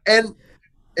 yeah,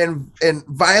 and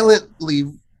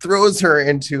violently throws her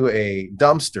into a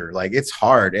dumpster. Like, it's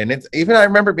hard, and it's even, I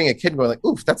remember being a kid going like,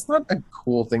 "Oof, that's not a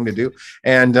cool thing to do."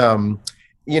 And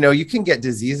you can get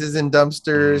diseases in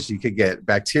dumpsters. You could get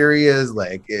bacterias.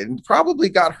 Like, it probably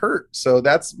got hurt. So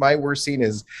that's my worst scene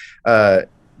is a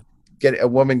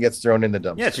woman gets thrown in the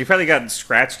dumpster. Yeah, she probably got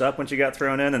scratched up when she got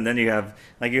thrown in, and then you have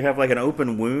like an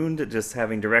open wound, just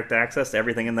having direct access to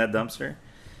everything in that dumpster.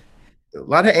 A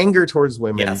lot of anger towards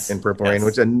women in Purple Rain,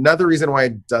 which is another reason why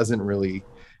it doesn't really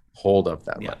hold up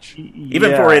that much.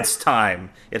 Even for its time,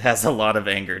 it has a lot of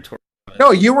anger towards.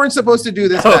 No, you weren't supposed to do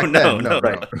this back then. No.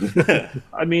 Right.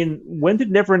 I mean, when did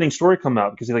Neverending Story come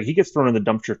out? Because he gets thrown in the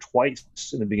dumpster twice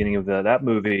in the beginning of that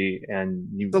movie, and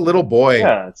the little boy.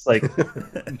 Yeah, it's like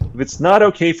if it's not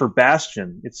okay for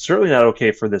Bastian, it's certainly not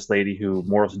okay for this lady who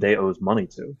Morris Day owes money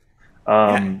to.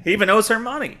 He even owes her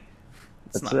money.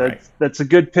 That's a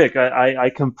good pick. I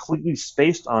completely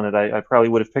spaced on it. I probably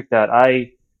would have picked that.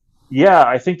 I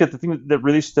think that the thing that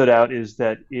really stood out is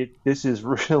that this is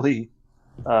really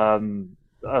a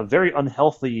very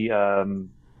unhealthy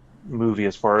movie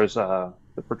as far as the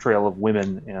portrayal of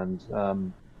women. And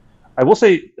I will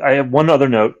say I have one other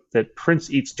note that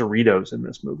Prince eats Doritos in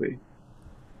this movie,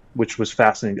 which was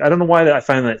fascinating. I don't know why I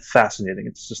find that fascinating.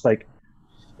 It's just like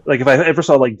if I ever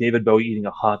saw like David Bowie eating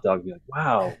a hot dog, I'd be like,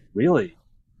 wow, really?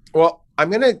 Well, I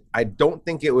don't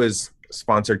think it was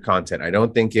sponsored content. I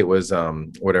don't think it was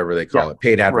whatever they call it,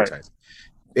 paid advertising. Right.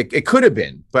 It could have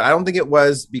been, but I don't think it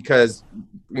was because,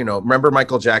 remember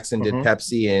Michael Jackson did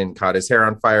Pepsi and caught his hair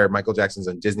on fire. Michael Jackson's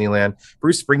on Disneyland.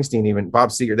 Bruce Springsteen, even Bob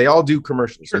Seger, they all do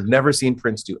commercials. Sure. I've never seen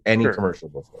Prince do any commercial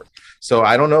before. So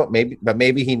I don't know,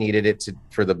 maybe he needed it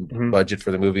for the budget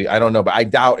for the movie. I don't know, but I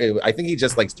doubt it. I think he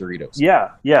just likes Doritos.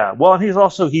 Yeah. Well, he's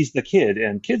the kid,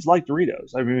 and kids like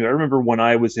Doritos. I mean, I remember when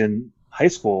I was in high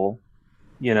school,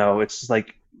 it's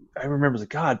like, I remember,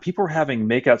 God, people were having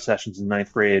makeout sessions in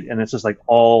 9th grade, and it's just like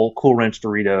all Cool Ranch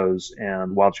Doritos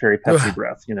and Wild Cherry Pepsi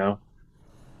breath,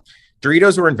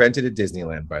 Doritos were invented at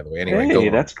Disneyland, by the way. Anyway, hey,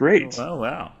 that's great. Oh,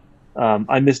 wow.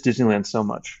 I miss Disneyland so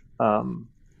much.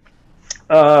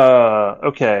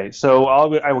 Okay, so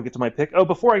I will get to my pick. Oh,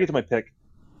 before I get to my pick,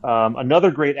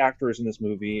 another great actor is in this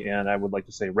movie, and I would like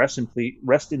to say rest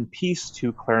in peace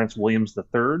to Clarence Williams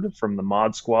III from the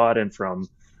Mod Squad and from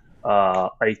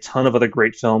a ton of other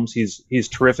great films. He's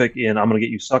terrific in I'm Gonna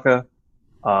Get You Sucker.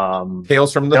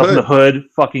 Tales from the Hood,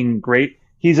 fucking great.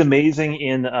 He's amazing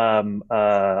in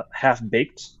Half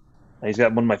Baked. He's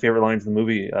got one of my favorite lines in the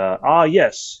movie.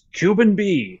 Yes, Cuban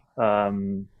B.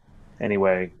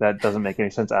 Anyway, that doesn't make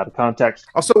any sense out of context.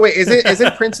 Also, wait,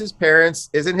 isn't Prince's parents?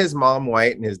 Isn't his mom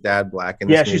white and his dad black in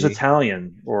this movie? She's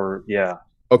Italian.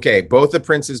 Okay, both of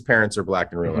Prince's parents are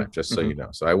black in real life, just so you know.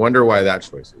 So I wonder why that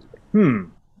choice is made.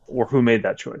 Or who made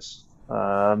that choice.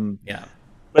 But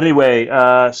anyway,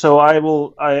 so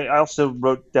I also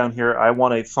wrote down here, I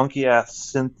want a funky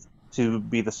ass synth to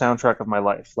be the soundtrack of my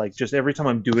life. Like, just every time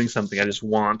I'm doing something, I just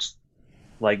want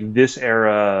like this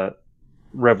era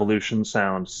Revolution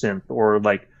sound synth, or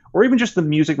even just the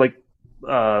music. Like,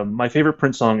 my favorite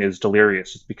Prince song is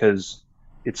Delirious, just because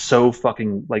it's so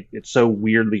fucking, like, it's so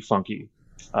weirdly funky.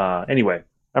 Anyway,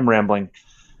 I'm rambling.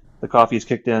 The coffee is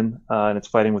kicked in, and it's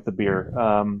fighting with the beer.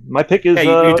 My pick is.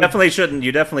 You definitely shouldn't.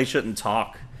 You definitely shouldn't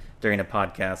talk during a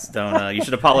podcast. Don't. You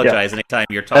should apologize anytime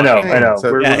you're talking. I know.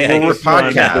 So we're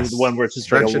podcast. The one where it's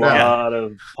just like a lot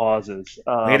of pauses. We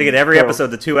got to get every episode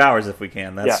to 2 hours if we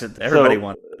can. That's everybody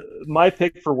wants. My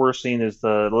pick for worst scene is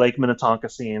the Lake Minnetonka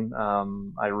scene.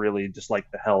 I really dislike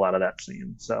the hell out of that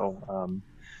scene. So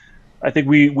I think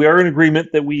we are in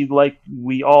agreement that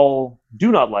we all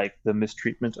do not like the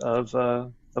mistreatment of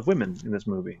women in this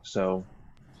movie. So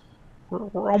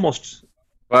we're almost.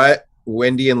 But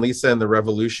Wendy and Lisa and the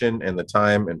Revolution and the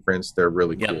Time and Prince, they're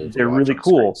really cool. They're really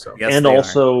cool. Screen, so. Yes, and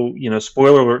also,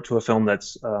 spoiler alert to a film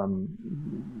that's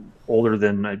older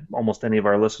than almost any of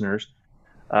our listeners.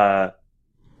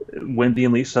 Wendy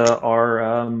and Lisa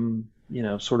are,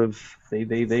 sort of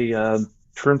they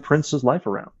turn Prince's life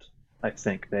around. I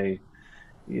think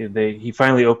he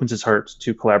finally opens his heart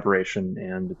to collaboration,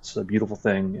 and it's a beautiful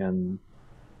thing, and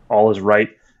all is right,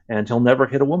 and he'll never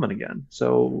hit a woman again.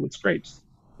 So it's great,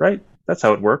 right? That's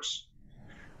how it works.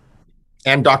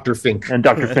 And Dr. Fink.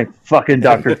 Fucking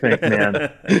Dr. Fink,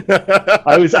 man.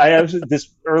 I was this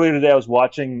earlier today. I was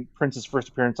watching Prince's first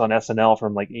appearance on SNL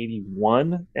from like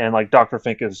 '81, and like Dr.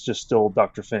 Fink is just still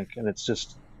Dr. Fink, and it's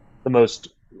just the most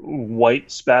white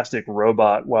spastic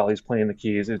robot while he's playing the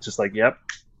keys. It's just like, yep,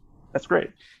 that's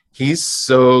great. He's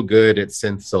so good at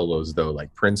synth solos, though.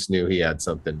 Like, Prince knew he had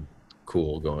something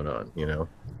cool going on.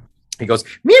 He goes,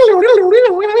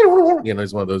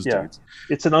 he's one of those dudes.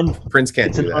 It's an Prince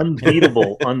can't do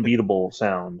that. unbeatable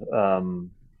sound.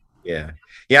 Yeah.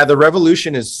 The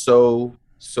Revolution is so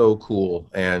so cool,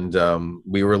 and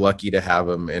we were lucky to have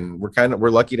them, and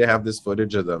we're lucky to have this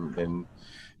footage of them,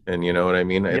 and you know what I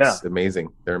mean. Yeah. It's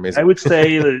amazing. They're I amazing. would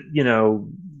say that,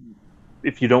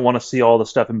 if you don't want to see all the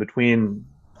stuff in between,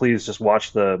 please just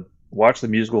watch the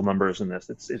musical numbers in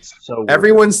this. It's so worth it.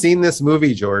 Everyone's seen this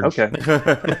movie, George. Okay.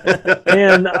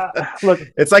 And look,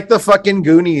 It's like the fucking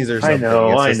Goonies or I something.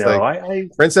 know, It's I just know.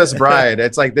 like Princess Bride.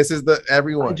 It's like this is the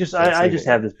everyone. I just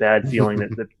have this bad feeling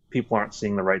that people aren't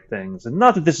seeing the right things, and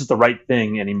not that this is the right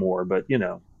thing anymore, but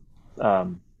anyway.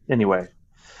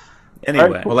 Anyway, All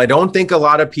right, Well, I don't think a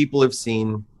lot of people have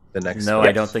seen the next. no, one.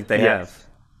 I don't think they have.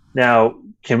 Now,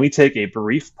 can we take a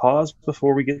brief pause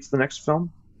before we get to the next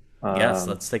film? Yes,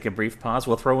 let's take a brief pause.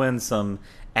 We'll throw in some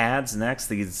ads next.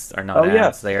 These are not yeah.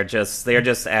 ads; they are just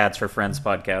ads for Friends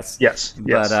podcasts. Yes.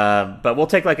 But we'll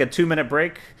take like a 2-minute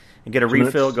break and get a 2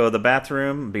 refill, minutes. go to the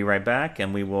bathroom, be right back,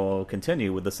 and we will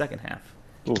continue with the second half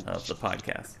Ooh. of the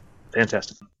podcast.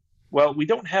 Fantastic. Well, we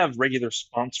don't have regular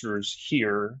sponsors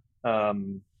here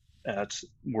at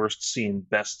Worst Scene,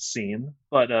 Best Scene,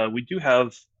 but we do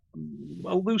have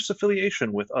a loose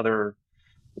affiliation with other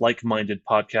like-minded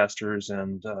podcasters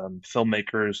and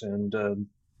filmmakers and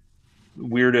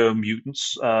weirdo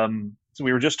mutants. So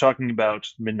we were just talking about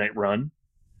Midnight Run.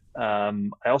 I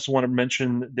also want to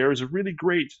mention there is a really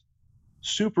great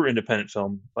super independent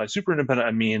film. By super independent,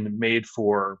 I mean made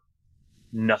for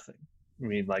nothing. I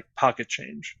mean like pocket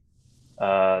change.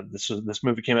 This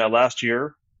movie came out last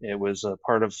year. It was a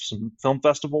part of some film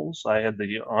festivals. I had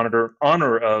the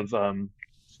honor of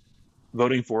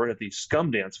voting for it at the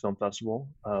Scumdance Film Festival.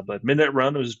 But Midnight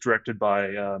Run was directed by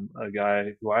a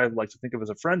guy who I like to think of as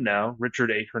a friend now,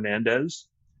 Richard A. Hernandez.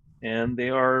 And they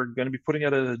are going to be putting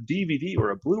out a DVD or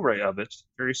a Blu-ray of it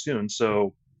very soon.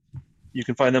 So you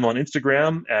can find them on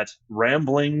Instagram at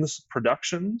Ramblings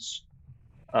Productions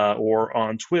or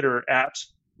on Twitter at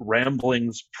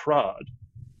RamblingsProd.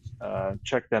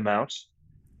 Check them out.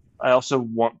 I also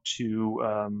want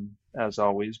to, as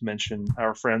always, mention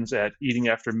our friends at Eating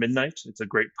After Midnight. It's a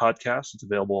great podcast. It's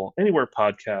available anywhere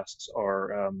podcasts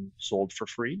are sold for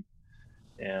free.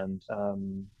 And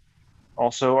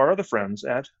also our other friends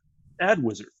at Ad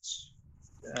Wizards.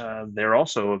 They're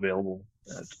also available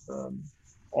at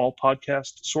all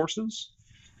podcast sources.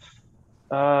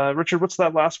 Richard, what's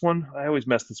that last one? I always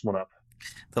mess this one up.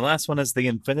 The last one is the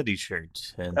Infinity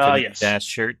Shirt, Yes.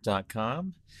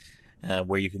 infinity-shirt.com,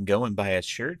 where you can go and buy a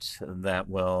shirt that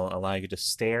will allow you to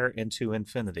stare into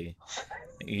infinity.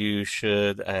 You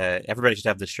should, everybody should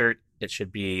have the shirt. It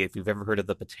should be, if you've ever heard of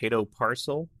the potato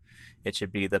parcel, it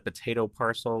should be the potato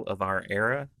parcel of our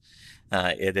era.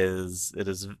 I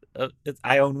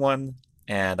own one,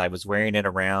 and I was wearing it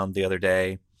around the other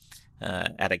day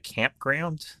at a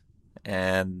campground,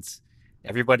 and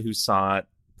everybody who saw it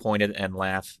pointed and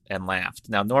laughed.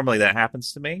 Now, normally that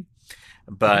happens to me,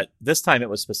 but this time it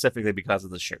was specifically because of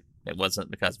the shirt. It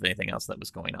wasn't because of anything else that was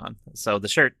going on. So the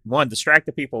shirt, one,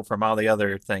 distracted people from all the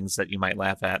other things that you might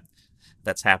laugh at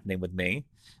that's happening with me.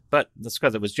 But that's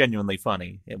because it was genuinely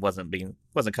funny. It wasn't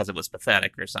because it was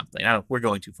pathetic or something. We're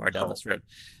going too far down this road.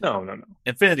 No.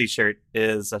 Infinity Shirt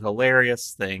is a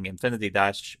hilarious thing.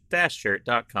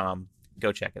 Infinity-shirt.com.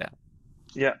 Go check it out.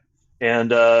 Yeah.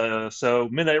 And so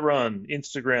Midnight Run,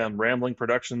 Instagram, Rambling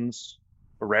Productions,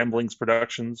 or Ramblings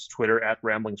Productions, Twitter at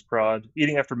RamblingsProd.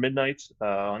 Eating After Midnight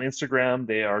on Instagram,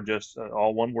 they are just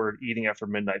all one word, Eating After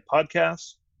Midnight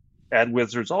Podcast. Ad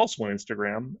Wizards also on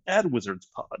Instagram, Ad Wizards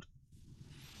Pod.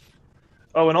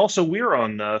 Oh, and also we're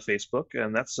on Facebook,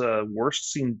 and that's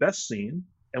Worst Scene, Best Scene.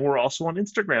 And we're also on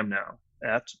Instagram now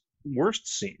at Worst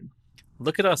Scene.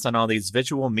 Look at us on all these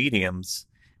visual mediums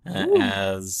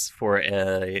as for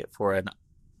an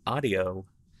audio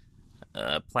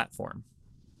platform.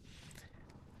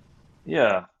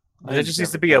 Yeah. There just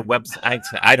needs to be a website.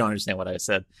 I don't understand what I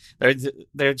said.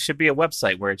 There should be a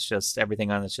website where it's just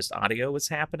everything on it's just audio is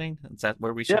happening. Is that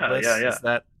where we should list?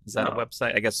 Yeah. Is that a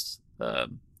website? I guess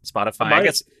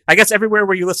Spotify. I guess everywhere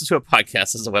where you listen to a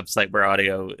podcast is a website where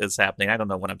audio is happening. I don't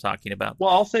know what I'm talking about. Well,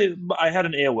 I'll say I had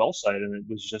an AOL site, and it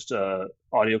was just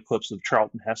audio clips of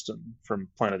Charlton Heston from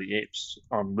Planet of the Apes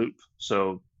on loop.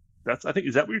 So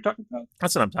is that what you're talking about?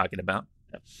 That's what I'm talking about.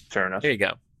 Yeah, fair enough. There you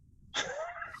go.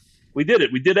 We did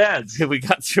it. We did ads. We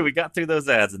got through those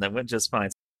ads, and it went just fine.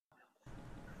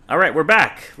 All right, we're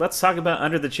back. Let's talk about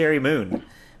Under the Cherry Moon,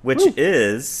 which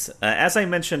is, as I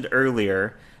mentioned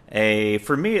earlier,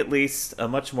 for me at least, a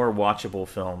much more watchable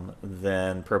film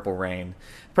than Purple Rain.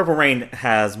 Purple Rain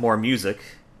has more music,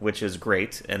 which is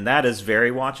great, and that is very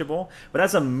watchable. But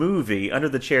as a movie, Under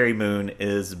the Cherry Moon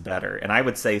is better, and I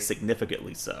would say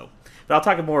significantly so. But I'll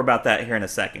talk more about that here in a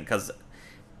second, because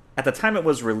at the time it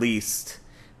was released,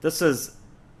 this is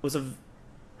was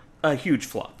a huge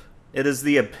flop. It is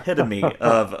the epitome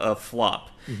of a flop.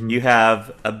 Mhm. You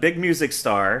have a big music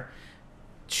star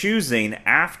choosing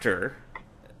after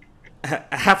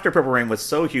Purple Rain was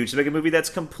so huge to make a movie that's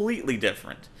completely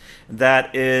different.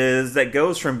 That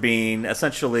goes from being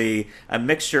essentially a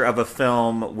mixture of a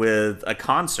film with a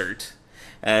concert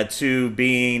to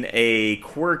being a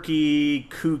quirky,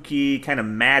 kooky, kind of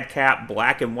madcap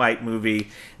black and white movie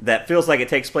that feels like it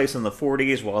takes place in the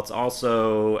 40s while it's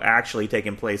also actually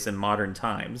taking place in modern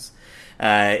times.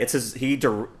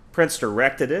 Prince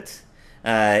directed it.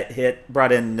 It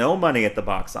brought in no money at the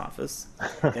box office.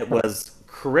 It was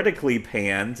critically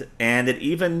panned, and it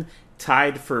even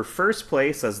tied for first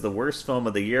place as the worst film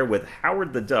of the year with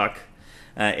Howard the Duck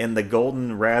in the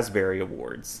Golden Raspberry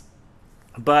Awards.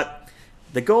 But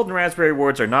the Golden Raspberry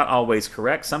Awards are not always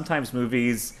correct. Sometimes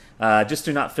movies just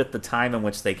do not fit the time in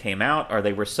which they came out, or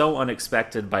they were so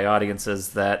unexpected by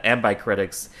audiences and by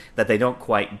critics that they don't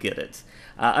quite get it.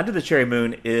 Under the Cherry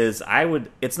Moon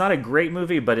it's not a great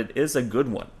movie, but it is a good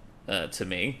one to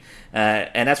me.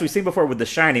 And as we've seen before with The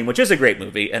Shining, which is a great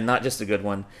movie and not just a good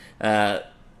one,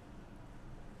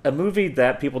 a movie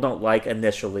that people don't like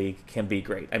initially can be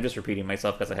great. I'm just repeating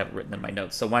myself because I have it written in my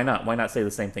notes. So why not? Why not say the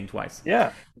same thing twice?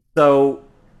 Yeah. So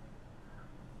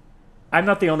I'm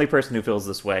not the only person who feels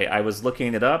this way. I was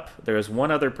looking it up. There is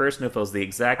one other person who feels the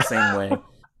exact same way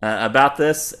about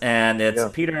this, and it's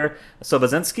Peter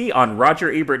Sobozinski on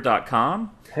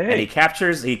RogerEbert.com. Hey. And he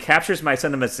captures my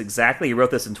sentiments exactly. He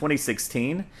wrote this in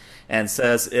 2016 and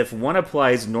says, if one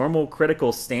applies normal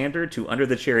critical standard to Under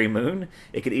the Cherry Moon,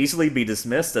 it could easily be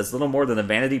dismissed as little more than a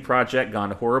vanity project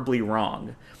gone horribly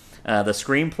wrong. The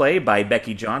screenplay by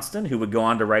Becky Johnston, who would go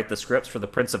on to write the scripts for The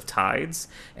Prince of Tides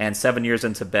and 7 Years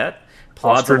in Tibet.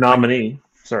 Oscar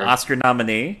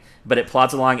nominee, but it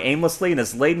plods along aimlessly and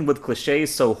is laden with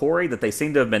cliches so hoary that they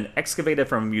seem to have been excavated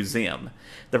from a museum.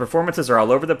 The performances are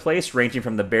all over the place, ranging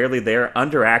from the barely there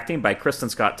underacting by Kristen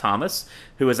Scott Thomas,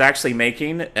 who is actually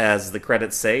making, as the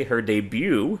credits say, her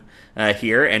debut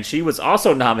here, and she was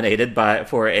also nominated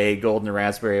for a Golden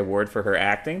Raspberry Award for her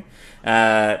acting.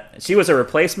 She was a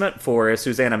replacement for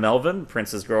Susanna Melvin,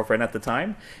 Prince's girlfriend at the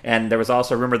time, and there was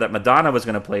also a rumor that Madonna was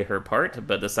going to play her part,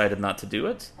 but decided not to do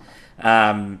it.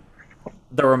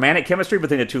 The romantic chemistry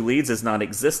between the two leads is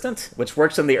non-existent, which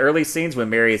works in the early scenes when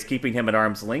Mary is keeping him at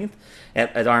arm's length,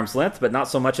 but not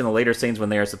so much in the later scenes when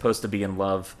they are supposed to be in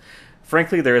love.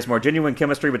 Frankly, there is more genuine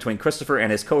chemistry between Christopher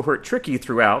and his cohort Tricky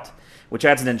throughout, which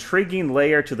adds an intriguing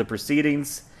layer to the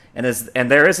proceedings, and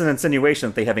there is an insinuation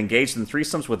that they have engaged in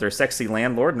threesomes with their sexy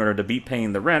landlord in order to beat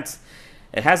paying the rent.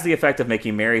 It has the effect of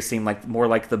making Mary seem more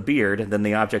like the beard than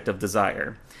the object of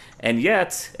desire. And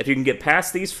yet, if you can get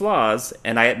past these flaws,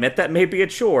 and I admit that may be a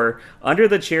chore, Under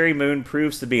the Cherry Moon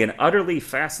proves to be an utterly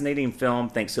fascinating film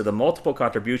thanks to the multiple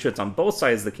contributions on both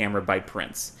sides of the camera by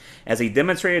Prince. As he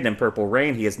demonstrated in Purple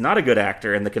Rain, he is not a good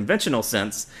actor in the conventional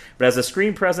sense, but as a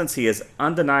screen presence, he is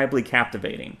undeniably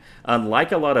captivating.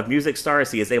 Unlike a lot of music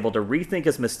stars, he is able to rethink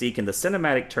his mystique into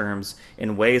cinematic terms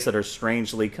in ways that are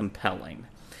strangely compelling.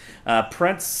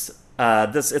 Prince...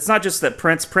 it's not just that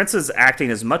Prince's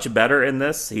acting is much better in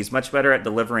this. He's much better at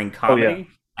delivering comedy,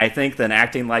 I think, than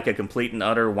acting like a complete and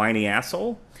utter whiny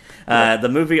asshole. The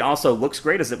movie also looks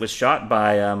great as it was shot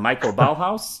by Michael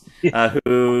Ballhaus,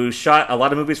 who shot a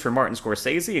lot of movies for Martin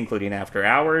Scorsese, including After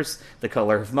Hours, The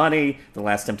Color of Money, The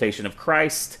Last Temptation of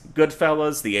Christ,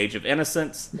 Goodfellas, The Age of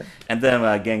Innocence, and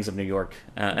then Gangs of New York,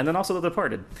 and then also The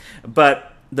Departed.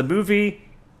 But the movie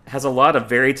has a lot of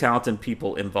very talented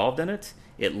people involved in it.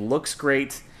 It looks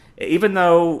great. Even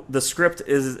though the script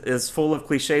is full of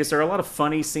cliches, there are a lot of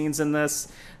funny scenes in this.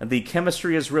 The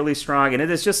chemistry is really strong, and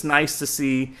it is just nice to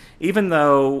see, even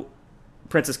though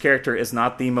Prince's character is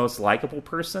not the most likable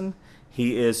person,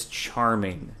 he is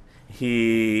charming.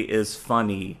 He is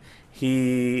funny.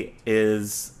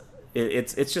 It's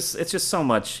just so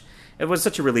much. It was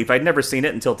such a relief. I'd never seen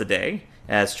it until today,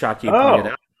 as Chalky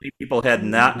pointed out. People have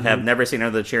never seen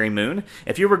Under the Cherry Moon.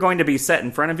 If you were going to be set in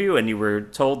front of you and you were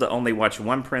told to only watch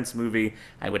one Prince movie,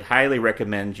 I would highly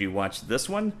recommend you watch this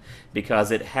one because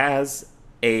it has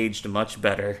aged much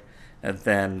better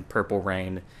than Purple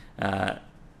Rain.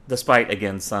 Despite,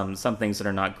 again, some things that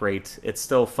are not great, it's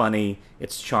still funny.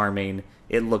 It's charming.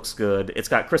 It looks good. It's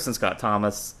got Kristen Scott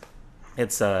Thomas.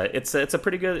 It's a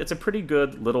pretty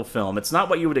good little film. It's not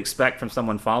what you would expect from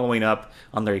someone following up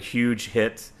on their huge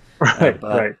hit.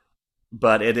 Right.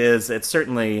 But it's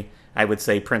certainly, I would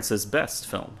say, Prince's best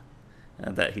film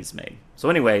that he's made. So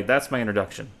anyway, that's my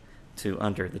introduction to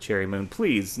Under the Cherry Moon.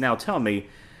 Please, now tell me,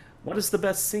 what is the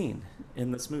best scene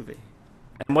in this movie?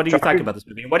 And what do you think about this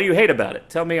movie? What do you hate about it?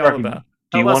 Tell me all about it.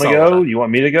 Do you want to go? Do you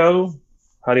want me to go?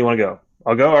 How do you want to go?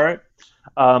 I'll go. All right.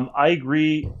 I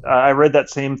agree. I read that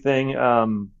same thing.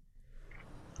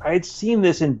 I had seen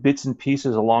this in bits and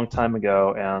pieces a long time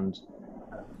ago, and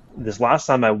this last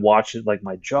time I watched it, like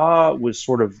my jaw was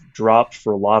sort of dropped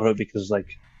for a lot of it because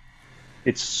like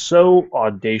it's so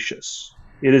audacious.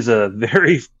 It is a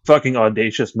very fucking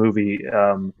audacious movie,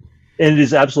 and it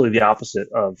is absolutely the opposite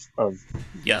of.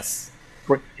 Yes.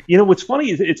 You know what's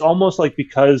funny is it's almost like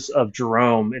because of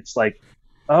Jerome, it's like,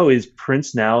 oh, is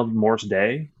Prince now Morris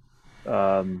Day?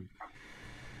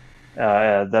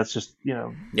 That's just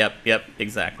Yep,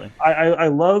 exactly.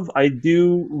 I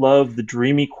do love the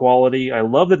dreamy quality. I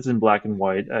love that it's in black and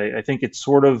white. I think it's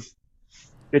sort of,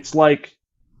 it's like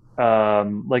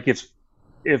if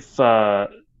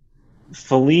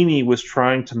Fellini was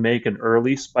trying to make an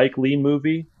early Spike Lee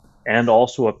movie and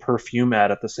also a perfume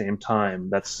ad at the same time.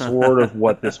 That's sort of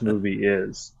what this movie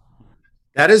is.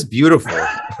 That is beautiful.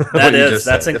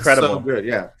 That's incredible. It's so good,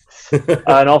 yeah.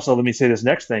 And also, let me say this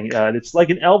next thing. It's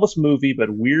like an Elvis movie, but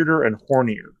weirder and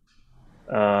hornier.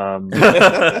 And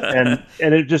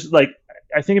it just like,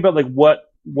 I think about like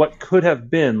what could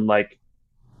have been like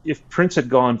if Prince had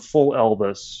gone full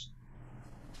Elvis,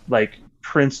 like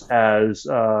Prince as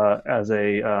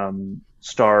a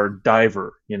star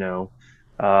diver,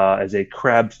 as a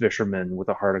crab fisherman with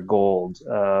a heart of gold,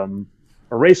 a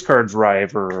race car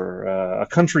driver, a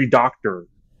country doctor,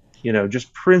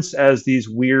 just Prince as these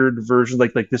weird versions,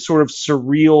 like this sort of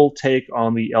surreal take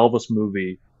on the Elvis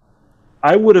movie.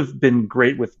 I would have been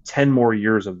great with 10 more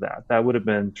years of that. That would have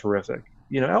been terrific.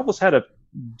 Elvis had a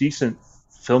decent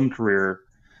film career.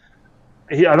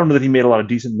 I don't know that he made a lot of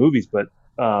decent movies, but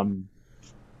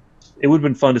it would have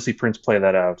been fun to see Prince play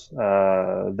that out.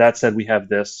 That said, we have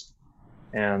this.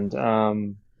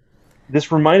 And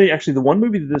this reminded, actually, the one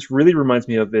movie that this really reminds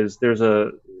me of is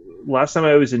last time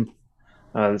I was in,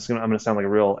 I'm going to sound like a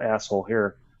real asshole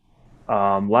here.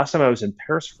 Last time I was in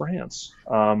Paris, France.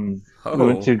 We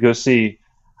went to go see,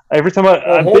 every time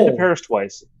I've been to Paris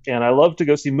twice, and I love to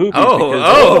go see movies.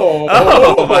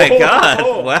 Oh my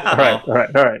God. Wow. All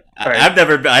right. I've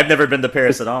never been to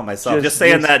Paris at all myself. Just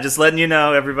saying that, just letting you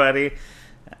know, everybody.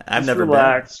 I've never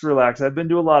relax. I've been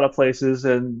to a lot of places,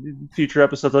 and in future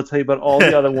episodes I'll tell you about all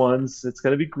the other ones. It's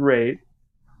going to be great.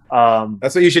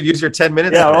 That's what you should use your 10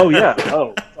 minutes. Yeah. Oh yeah.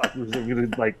 Oh, fuck. I'm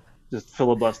going to just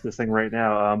filibust this thing right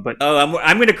now. I'm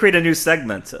going to create a new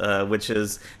segment, which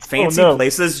is fancy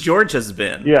places George has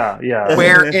been. Yeah.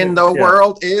 Where in the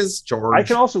world is George? I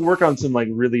can also work on some like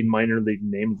really minor league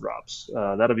name drops.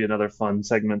 That'll be another fun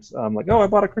segment. Like, I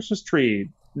bought a Christmas tree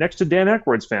next to Dan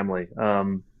Aykroyd's family.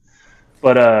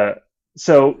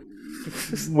 So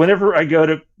whenever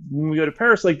when we go to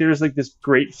Paris, like there's like this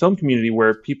great film community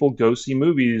where people go see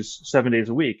movies 7 days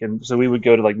a week. And so we would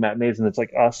go to like matinees, and it's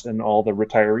like us and all the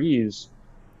retirees,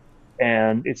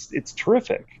 and it's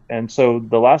terrific. And so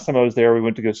the last time I was there, we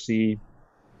went to go see,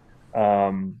 they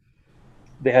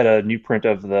had a new print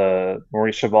of the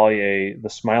Maurice Chevalier, The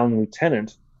Smiling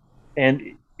Lieutenant.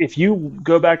 And if you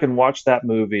go back and watch that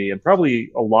movie, and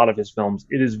probably a lot of his films,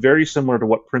 it is very similar to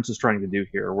what Prince is trying to do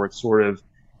here, where it's sort of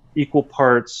equal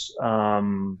parts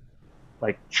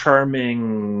like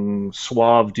charming,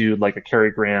 suave dude like a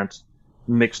Cary Grant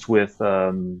mixed with,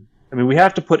 we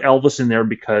have to put Elvis in there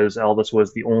because Elvis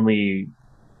was the only,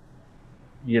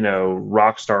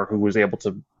 rock star who was able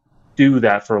to do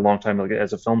that for a long time, like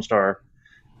as a film star.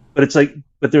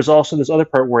 But there's also this other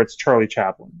part where it's Charlie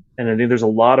Chaplin, and I think there's a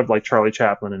lot of like Charlie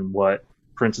Chaplin in what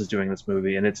Prince is doing in this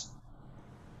movie, and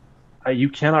you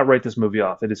cannot write this movie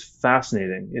off. It is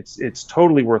fascinating. It's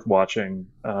totally worth watching,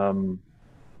 but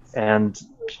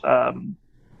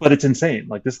it's insane.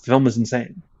 Like this film is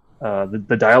insane.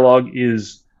 The dialogue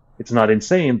it's not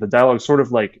insane. The dialogue is sort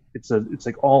of like it's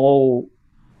almost all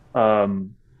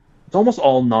non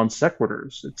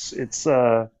sequiturs.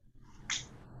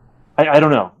 I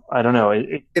don't know.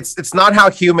 It's not how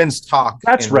humans talk.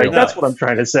 That's right. That's what I'm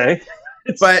trying to say.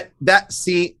 But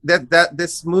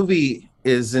this movie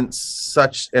isn't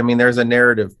such. There's a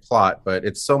narrative plot, but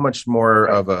it's so much more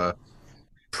of a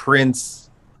Prince,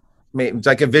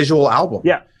 like a visual album.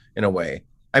 Yeah, in a way.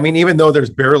 Even though there's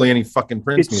barely any fucking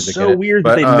Prince music. It's so weird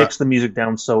that they mix the music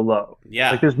down so low.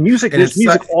 Yeah, like there's music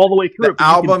all the way through. The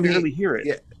album, you can barely hear it.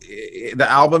 Yeah,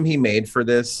 the album he made for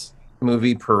this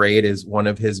movie, Parade, is one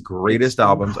of his greatest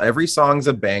albums. Every song's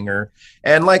a banger,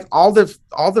 and like all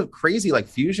the crazy like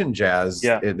fusion jazz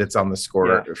that's on the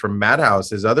score from Madhouse,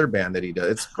 his other band that he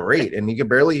does. It's great, and you can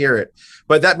barely hear it.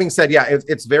 But that being said,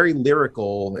 it's very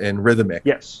lyrical and rhythmic.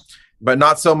 Yes, but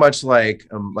not so much like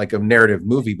a narrative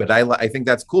movie. But I think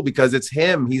that's cool because it's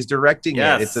him. He's directing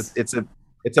it.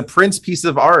 It's a Prince piece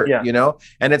of art,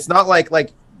 and it's not like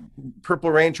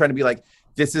Purple Rain trying to be like,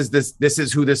 this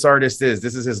is who this artist is.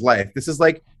 This is his life.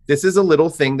 This is a little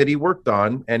thing that he worked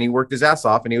on, and he worked his ass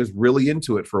off, and he was really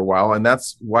into it for a while. And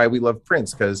that's why we love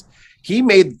Prince, because he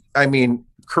made, I mean,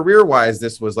 career-wise,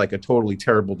 this was like a totally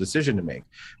terrible decision to make.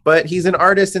 But he's an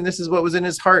artist, and this is what was in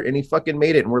his heart, and he fucking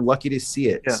made it, and we're lucky to see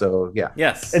it. Yeah. So yeah.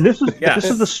 Yes. And this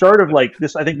is the start of like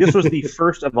this. I think this was the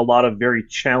first of a lot of very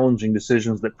challenging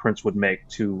decisions that Prince would make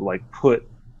to like put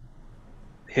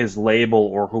his label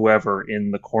or whoever in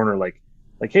the corner, like,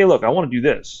 hey, look, I want to do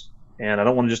this, and I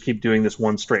don't want to just keep doing this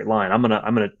one straight line. I'm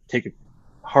gonna take a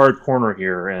hard corner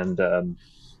here, and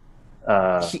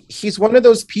he's one of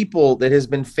those people that has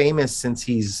been famous since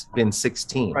he's been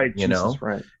 16, right? You Jesus, know,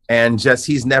 right? And just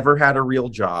he's never had a real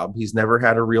job, he's never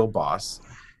had a real boss,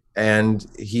 and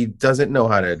he doesn't know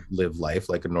how to live life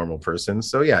like a normal person.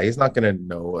 So yeah, he's not gonna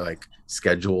know like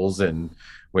schedules and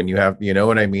when you have, you know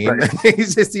what I mean? Right.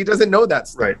 He doesn't know that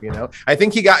stuff, right. You know. I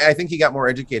think he got more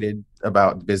educated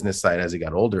about the business side as he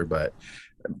got older, but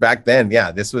back then,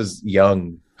 yeah, this was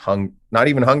young, not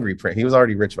even hungry Prince. He was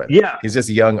already rich by then. Yeah, he's just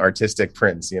young, artistic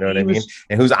Prince. You know what I mean?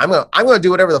 And who's I'm gonna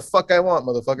do whatever the fuck I want,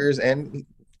 motherfuckers. And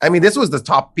I mean, this was the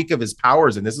top peak of his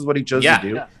powers, and this is what he chose to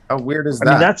do. Yeah. How weird is that?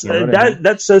 I mean, that's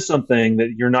that says something,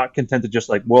 that you're not content to just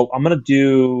like, well, I'm gonna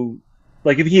do,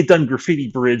 like, if he had done Graffiti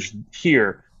Bridge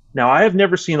here. Now, I have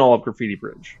never seen all of Graffiti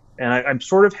Bridge, and I'm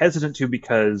sort of hesitant to,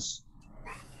 because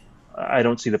I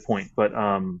don't see the point. But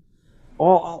I'm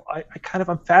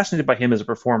fascinated by him as a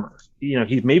performer. You know,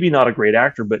 he's maybe not a great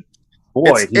actor, but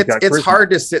boy, it's hard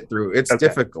to sit through. It's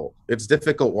difficult. It's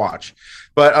difficult watch.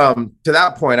 But to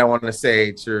that point, I want to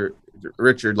say to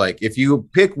Richard, like, if you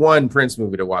pick one Prince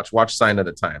movie to watch Sign of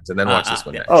the Times, and then watch this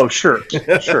one next. Oh, sure.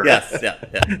 Yes,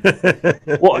 yeah.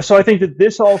 Well, so I think that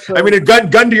this also, I mean, a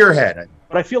gun to your head.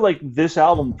 But I feel like this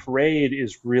album, Parade,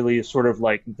 is really sort of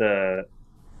like the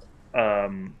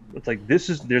it's like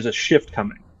there's a shift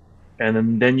coming,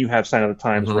 and then you have Sign of the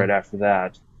Times right after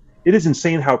that. It is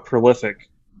insane how prolific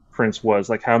Prince was,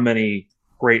 like how many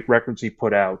great records he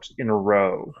put out in a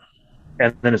row,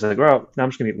 and then it's like, oh, now I'm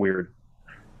just gonna get weird.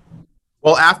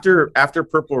 Well, after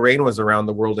Purple Rain was Around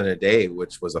the World in a Day,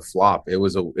 which was a flop. It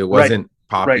wasn't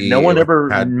poppy. Right. No one ever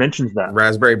mentions that.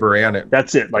 Raspberry Beret on it.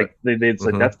 That's it. Like it's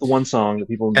like that's the one song that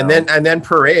people know. And then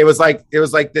Parade. It was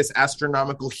like this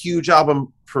astronomical huge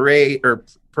album, Parade or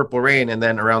Purple Rain, and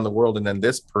then Around the World, and then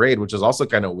this Parade, which is also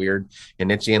kind of weird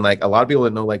and itchy, and like a lot of people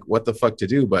didn't know like what the fuck to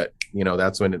do. But you know,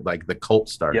 that's when it, like, the cult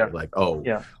started. Yeah. Like, oh,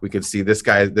 yeah, we could see this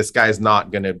guy's he's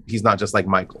not just like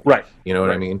Michael. Right. You know what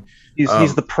I mean?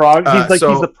 He's the prog. He's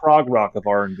he's the prog rock of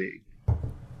R&B.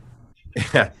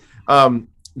 Yeah.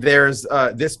 There's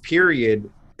this period,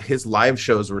 his live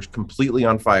shows were completely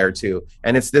on fire too,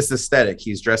 and it's this aesthetic.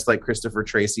 He's dressed like Christopher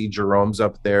Tracy. Jerome's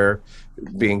up there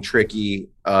being tricky.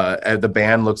 The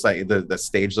band looks like the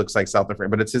stage looks like South of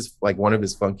France, but it's his, like, one of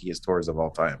his funkiest tours of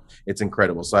all time. It's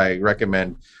incredible. So I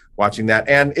recommend watching that.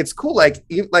 And it's cool. Like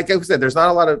I said, there's not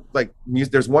a lot of like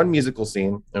music. There's one musical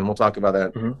scene, and we'll talk about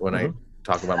that when I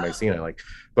talk about my scene I like.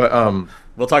 But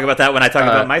we'll talk about that when I talk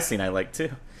about my scene I like too.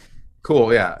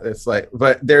 Cool. Yeah. It's like,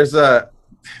 but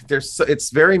it's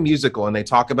very musical, and they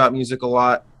talk about music a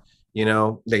lot. You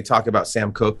know, they talk about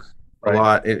Sam Cooke a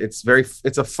lot. It's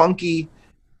a funky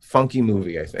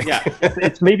movie, I think. Yeah.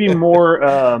 It's maybe more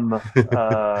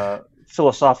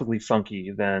philosophically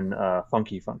funky than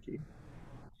funky.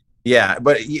 Yeah,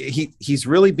 but he's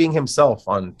really being himself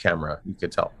on camera. You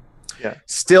could tell. Yeah.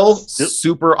 Still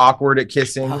super awkward at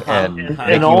kissing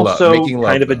and also making love,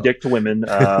 kind of a dick to women.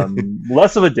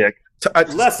 Less of a dick.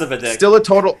 Less of a dick. Still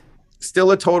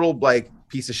a total like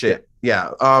piece of shit.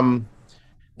 Yeah.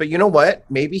 But you know what?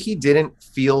 Maybe he didn't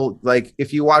feel like,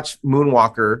 if you watch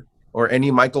Moonwalker or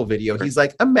any Michael video, he's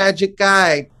like a magic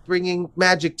guy bringing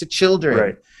magic to children.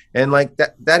 Right. And like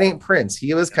that ain't Prince.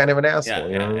 He was kind of an asshole.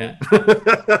 Yeah.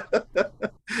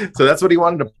 So that's what he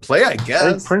wanted to play, I guess.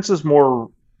 I think Prince is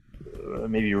more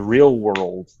maybe real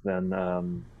world than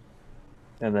and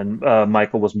then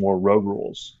Michael was more Road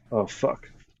Rules. Oh fuck.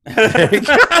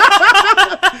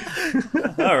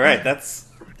 All right, that's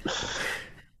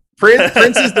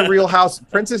Prince is the Real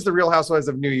Housewives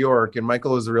of New York, and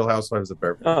Michael is the Real Housewives of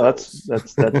Beverly Hills. Oh,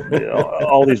 that's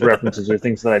all these references are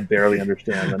things that I barely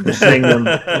understand. I'm just saying them.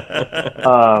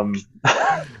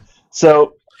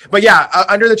 So, but yeah,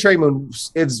 Under the Cherry Moon,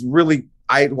 it's really,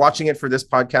 watching it for this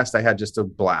podcast, I had just a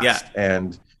blast. Yeah.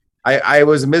 And I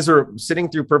was miserable. Sitting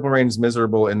through Purple Rain is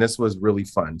miserable, and this was really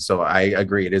fun. So I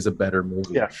agree, it is a better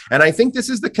movie. Yeah. And I think this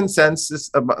is the consensus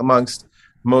amongst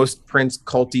most Prince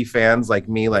culty fans like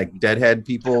me, like Deadhead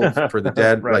people for the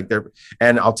Dead, Right. like they're.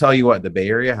 And I'll tell you what, the Bay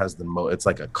Area has the most. It's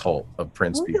like a cult of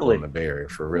Prince people Really? in the Bay Area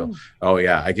for real. Oh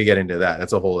yeah, I could get into that.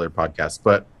 That's a whole other podcast,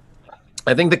 but.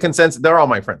 I think the consensus, they're all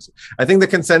my friends. I think the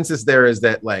consensus there is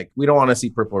that like we don't want to see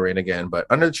Purple Rain again, but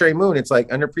Under the Cherry Moon, it's like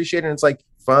underappreciated and it's like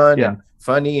fun Yeah. and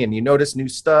funny and you notice new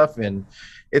stuff and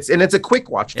it's a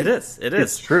quick watch. It is. It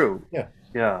It's is. true. Yeah.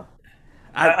 Yeah.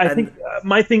 I think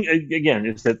my thing again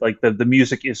is that like the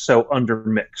music is so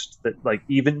undermixed that like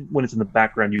even when it's in the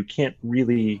background you can't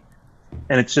really,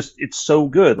 and it's so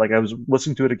good. Like I was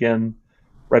listening to it again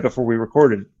right before we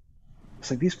recorded. It's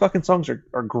like these fucking songs are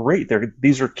great.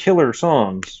 These are killer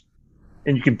songs,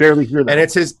 and you can barely hear them. And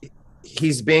it's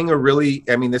he's being a really.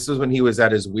 I mean, this is when he was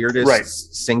at his weirdest, Right.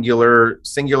 singular.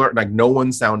 Like no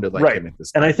one sounded like Right. him at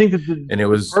this And time. I think that And it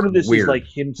was part of this weird. is like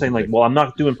him saying like, well, I'm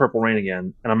not doing Purple Rain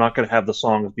again, and I'm not going to have the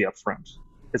songs be up front.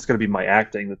 It's going to be my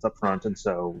acting that's up front, and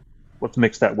so let's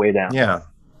mix that way down. Yeah.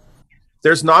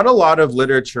 There's not a lot of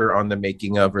literature on the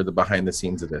making of or the behind the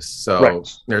scenes of this. So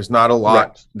Right. there's not a lot.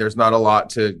 Right. There's not a lot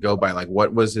to go by. Like,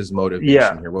 what was his motivation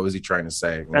Yeah. here? What was he trying to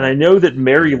say? And I know that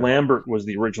Mary Yeah. Lambert was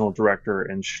the original director,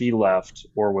 and she left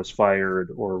or was fired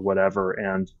or whatever.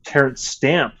 And Terrence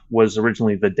Stamp was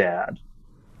originally the dad,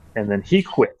 and then he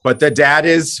quit. But the dad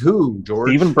is who,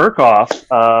 George? Stephen Burkhoff,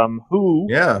 who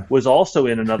Yeah. was also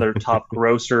in another top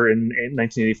grosser in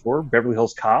 1984, Beverly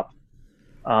Hills Cop.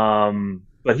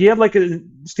 But he had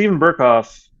Stephen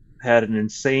Burkhoff had an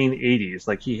insane 80s.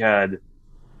 Like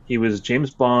he was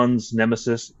James Bond's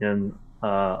nemesis in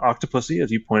Octopussy, as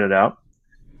you pointed out.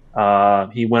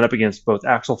 He went up against both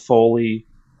Axel Foley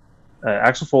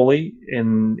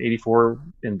in '84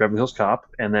 in Beverly Hills Cop,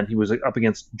 and then he was up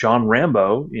against John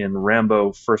Rambo in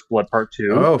Rambo: First Blood Part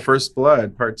 2. Oh, First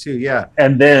Blood Part 2. Yeah.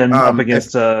 And then up Um,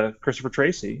 against Christopher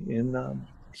Tracy in.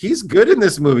 He's good in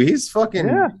this movie. He's fucking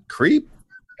Yeah. creep.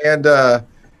 And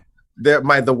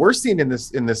the worst scene in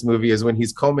this movie is when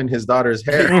he's combing his daughter's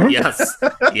hair. Yes.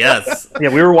 Yes.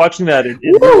 Yeah, we were watching that. And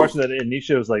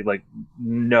Nisha was like,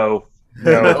 no.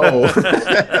 Oh.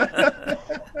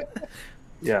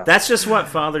 Yeah, That's just what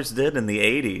fathers did in the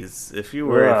 80s. If you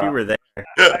were there.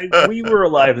 we were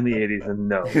alive in the '80s, and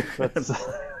no. That's,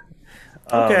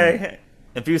 Okay.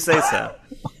 If you say so.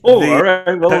 Oh, The- all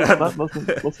right. Well,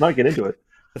 let's not get into it.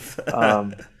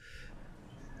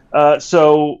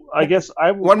 So I guess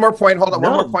One more point. Hold on.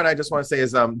 No. One more point I just want to say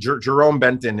is Jerome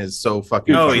Benton is so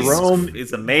fucking Oh, funny. Jerome-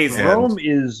 he's amazing. Jerome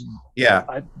is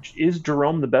Yeah. is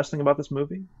Jerome the best thing about this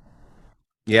movie?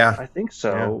 Yeah. I think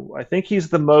so. I think he's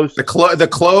the most. The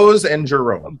clothes and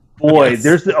Jerome. Boy, Yes.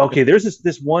 there's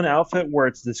this one outfit where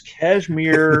it's this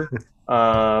cashmere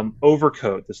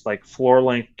overcoat, this like floor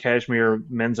length cashmere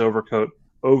men's overcoat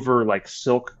over like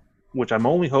silk, which I'm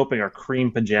only hoping are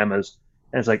cream pajamas.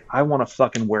 And it's like I want to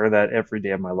fucking wear that every day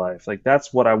of my life. Like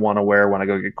that's what I want to wear when I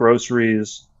go get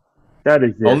groceries. That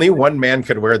is it. Only one man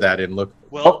could wear that and look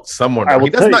Well, somewhat. I will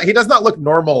tell you- He does not look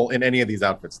normal in any of these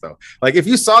outfits though. Like if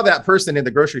you saw that person in the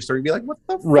grocery store, you'd be like, "What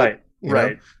the fuck?" right. You know?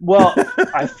 Right. Well,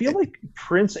 I feel like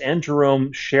Prince and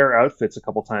Jerome share outfits a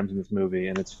couple times in this movie,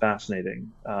 and it's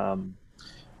fascinating.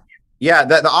 Yeah,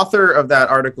 the author of that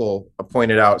article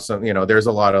pointed out some. There's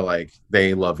a lot of like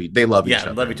they love each other.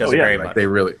 Love each other Oh, yeah. very Like much. they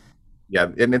really. Yeah,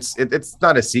 and it's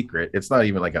not a secret. It's not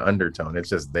even like an undertone. It's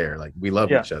just there. Like we love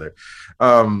Yeah. each other.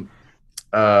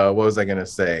 What was I gonna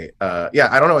say? Yeah,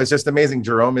 I don't know. It's just amazing.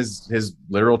 Jerome is his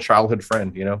literal childhood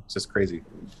friend. It's just crazy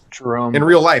Jerome. in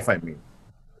real life. I mean,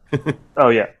 Oh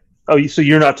yeah. Oh, so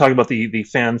you're not talking about the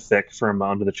fanfic from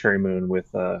Under the Cherry Moon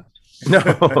with no.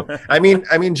 I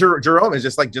mean, Jerome is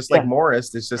just like Yeah.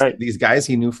 Morris. It's just Right. these guys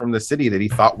he knew from the city that he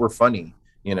thought were funny.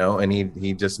 And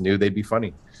he just knew they'd be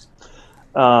funny.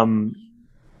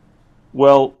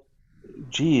 Well,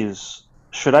 geez,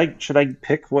 should I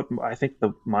pick what I think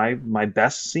my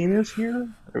best scene is here?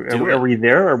 Are we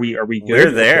there? Are we good?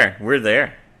 We're there. We're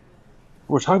there.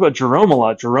 We're talking about Jerome a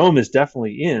lot. Jerome is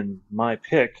definitely in my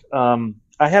pick.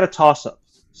 I had a toss up.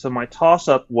 So my toss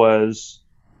up was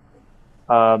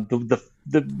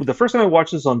the first time I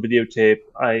watched this on videotape.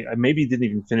 I maybe didn't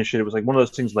even finish it. It was like one of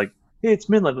those things like, hey, it's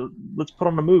midnight. Let's put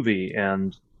on a movie.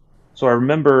 And so I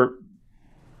remember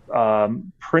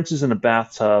Prince is in a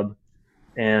bathtub,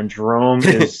 and Jerome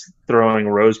is throwing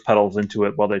rose petals into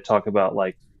it while they talk about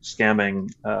like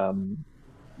scamming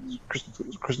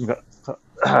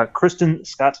Kristen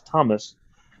Scott Thomas.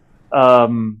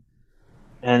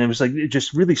 And it was like it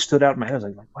just really stood out in my head. I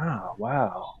was like,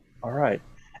 wow, all right.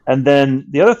 And then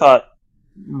the other thought,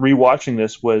 rewatching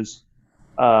this, was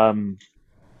so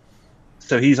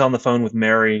he's on the phone with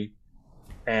Mary,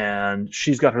 and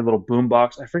she's got her little boom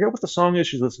box. I forget what the song is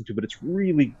she's listening to, but it's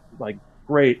really like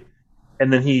great.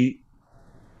 And then he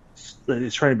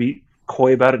is trying to be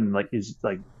coy about it and like is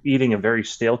like eating a very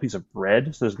stale piece of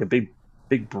bread. So there's like a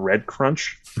big bread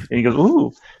crunch, and he goes,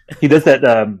 "Ooh!" He does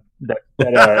that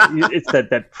it's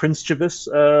that Prince Javis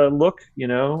look,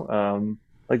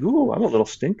 like, "Ooh, I'm a little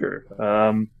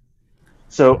stinker."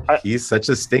 So he's such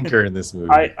a stinker in this movie.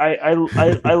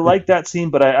 I like that scene,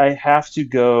 but I have to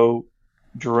go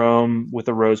Jerome with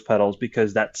the rose petals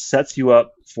because that sets you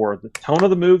up for the tone of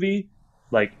the movie.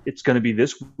 Like it's going to be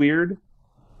this weird,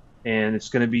 and it's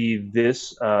going to be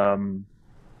this.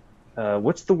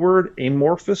 What's the word?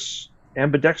 Amorphous,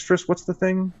 ambidextrous. What's the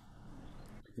thing?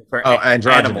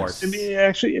 Androgynous. I mean,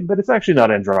 actually, but it's actually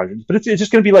not androgynous. But it's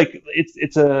just going to be like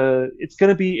it's going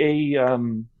to be a.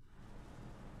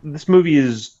 This movie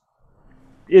is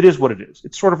what it is.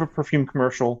 It's sort of a perfume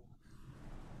commercial,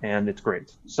 and it's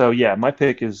great. So yeah, my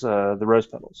pick is the rose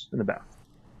petals in the bath.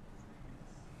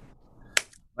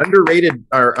 Underrated,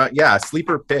 or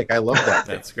sleeper pick. I love that.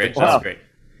 That's great. Wow. That's great.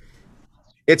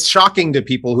 It's shocking to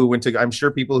people who went to. I'm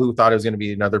sure people who thought it was going to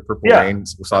be another Purple Rain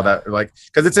saw that, like,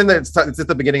 because it's at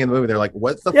the beginning of the movie. They're like,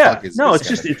 "What the fuck is?" No,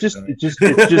 this it's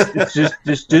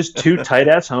just two tight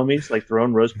ass homies like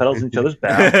throwing rose petals in each other's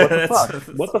bath. What the fuck?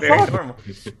 What the fuck? Normal.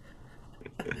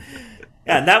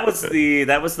 Yeah, and that was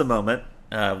the moment.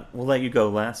 We'll let you go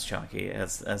last, Chalky,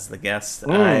 as the guest.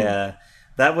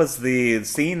 That was the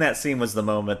scene. That scene was the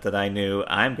moment that I knew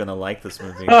I'm going to like this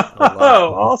movie a lot.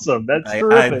 Oh, awesome! That's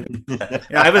terrific.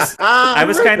 I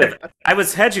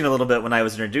was hedging a little bit when I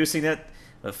was introducing it,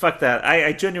 but fuck that.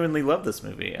 I genuinely love this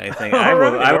movie. I think all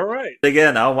right.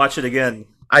 Again, I'll watch it again.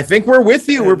 I think we're with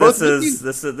you. We're both with you.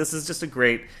 This is just a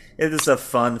great. It is a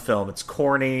fun film. It's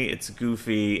corny. It's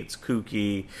goofy. It's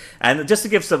kooky. And just to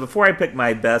give some, before I pick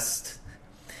my best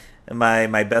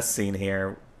scene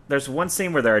here. There's one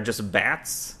scene where there are just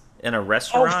bats in a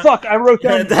restaurant. Oh fuck! I wrote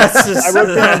down bats.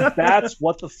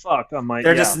 What the fuck?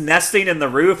 They're just nesting in the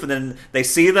roof, and then they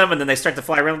see them, and then they start to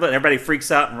fly around, and everybody freaks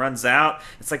out and runs out.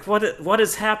 It's like, what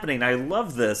is happening? I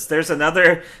love this. There's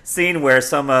another scene where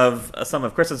some of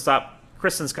Kristen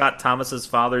Scott Thomas's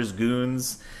father's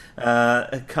goons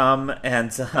come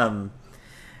and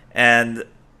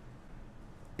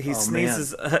he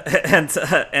sneezes and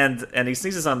he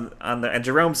sneezes on and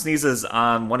Jerome sneezes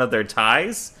on one of their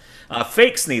ties,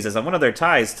 fake sneezes on one of their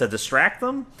ties to distract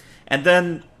them, and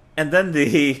then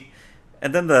the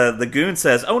goon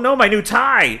says, "Oh no, my new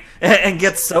tie," and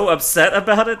gets so upset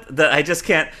about it that I just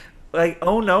can't. Like,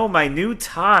 "Oh no, my new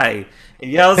tie!"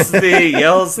 Yells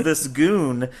this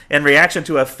goon in reaction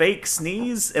to a fake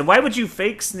sneeze. And why would you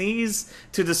fake sneeze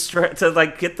to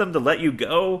get them to let you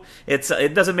go?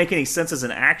 It doesn't make any sense as an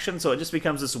action, so it just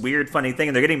becomes this weird, funny thing.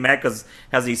 And they're getting mad because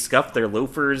has he scuffed their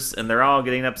loafers, and they're all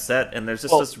getting upset. And there's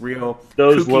just this real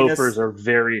those kookiness. Loafers are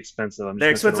very expensive.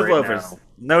 They're expensive loafers,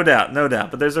 no doubt.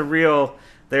 But there's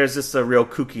just a real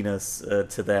kookiness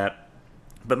to that.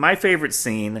 But my favorite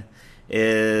scene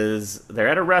is they're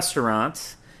at a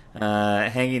restaurant.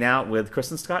 Hanging out with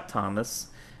Kristen Scott Thomas,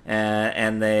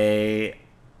 and they,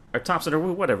 or Thompson, or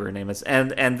whatever her name is,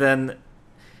 and then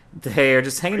they are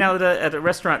just hanging out at a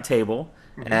restaurant table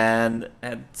and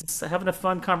just having a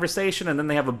fun conversation, and then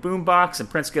they have a boombox, and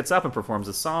Prince gets up and performs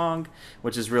a song,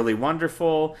 which is really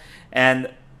wonderful, and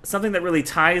something that really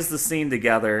ties the scene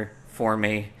together for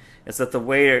me is that the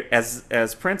way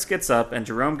as Prince gets up and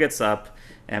Jerome gets up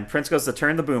and Prince goes to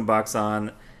turn the boombox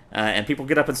on. And people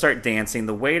get up and start dancing.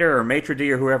 The waiter or maitre d'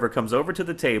 or whoever comes over to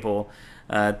the table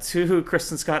to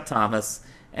Kristen Scott Thomas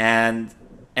and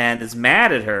is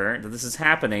mad at her that this is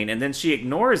happening. And then she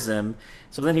ignores him.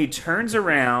 So then he turns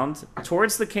around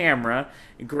towards the camera,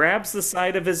 grabs the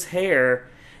side of his hair,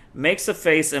 makes a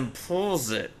face, and pulls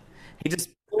it. He just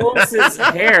pulls his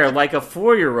hair like a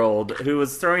 4-year-old who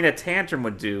was throwing a tantrum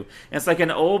would do. And it's like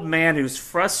an old man who's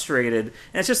frustrated.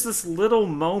 And it's just this little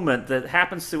moment that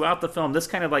happens throughout the film. This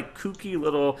kind of like kooky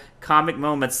little comic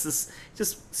moments. This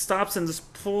just stops and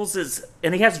just pulls his...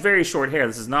 And he has very short hair.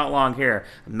 This is not long hair.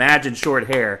 Imagine short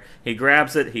hair. He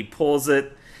grabs it. He pulls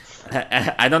it.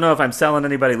 I don't know if I'm selling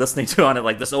anybody listening to on it.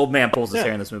 Like, this old man pulls his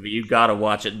hair in this movie. You gotta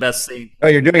watch it. Best scene. Oh,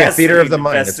 you're doing a theater of the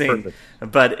mind. It's perfect.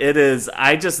 But it is.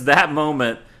 That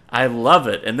moment. I love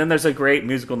it. And then there's a great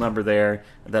musical number there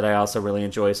that I also really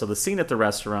enjoy. So the scene at the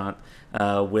restaurant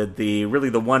with the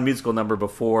one musical number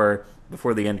before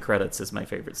the end credits is my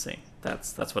favorite scene.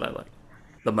 That's what I like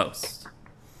the most.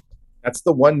 That's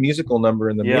the one musical number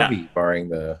in the movie, barring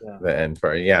the end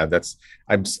part. Yeah,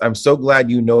 I'm so glad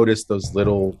you noticed those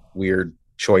little weird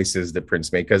choices that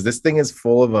Prince made, because this thing is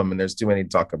full of them and there's too many to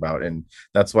talk about, and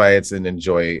that's why it's an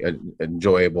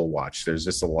enjoyable watch. There's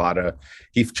just a lot of,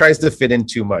 he tries to fit in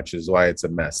too much, is why it's a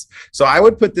mess. So I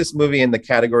would put this movie in the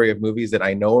category of movies that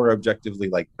I know are objectively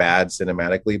like bad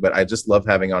cinematically, but I just love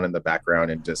having on in the background,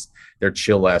 and just they're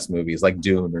chill ass movies like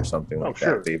Dune or something like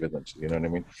that. David Lynch, you know what I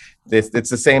mean?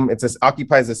 It's the same.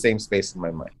 Occupies the same space in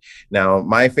my mind. Now,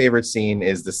 my favorite scene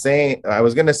is the same. I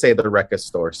was gonna say the Rekka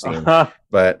store scene,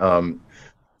 but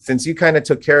since you kind of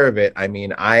took care of it, I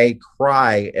mean, I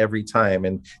cry every time,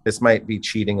 and this might be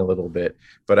cheating a little bit,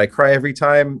 but I cry every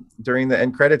time during the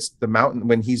end credits, the mountain,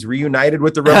 when he's reunited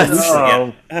with the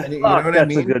revolution. And, you know what I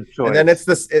mean? A good choice. And then it's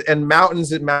this, and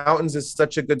Mountains is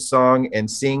such a good song, and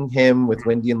seeing him with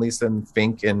Wendy and Lisa and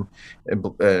Fink and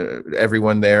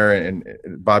everyone there, and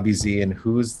Bobby Z, and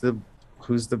who's the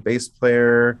bass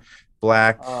player?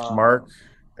 Black Mark.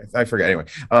 I forget. Anyway,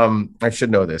 I should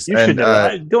know this. You should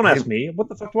know. Don't ask me. What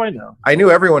the fuck do I know? I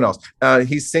knew everyone else.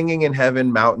 He's singing in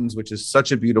Heaven Mountains, which is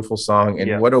such a beautiful song,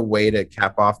 and what a way to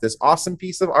cap off this awesome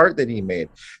piece of art that he made.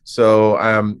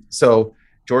 So,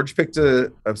 George picked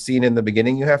a scene in the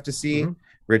beginning you have to see. Mm-hmm.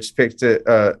 Rich picked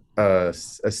a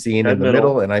scene in the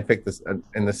middle, and I picked this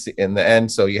in the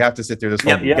end. So you have to sit through this.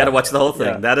 You got to watch the whole thing.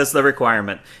 Yeah. That is the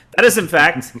requirement. That is in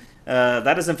fact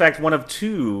one of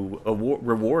two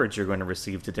rewards you're going to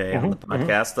receive today on the podcast.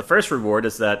 Mm-hmm. The first reward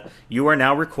is that you are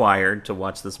now required to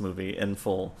watch this movie in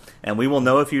full, and we will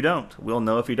know if you don't. We'll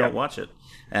know if you don't watch it.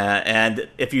 And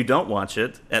if you don't watch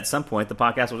it, at some point the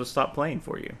podcast will just stop playing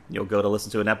for you. You'll go to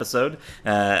listen to an episode.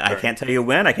 I can't tell you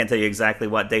when. I can't tell you exactly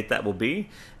what date that will be.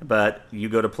 But you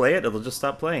go to play it, it'll just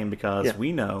stop playing because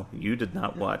we know you did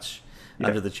not watch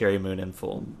Under the Cherry Moon in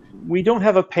full. We don't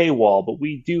have a paywall, but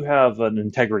we do have an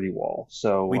integrity wall.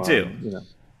 So we do.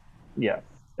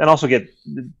 And also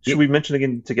should we mention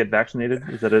again to get vaccinated?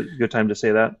 Is that a good time to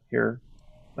say that here?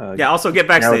 Also get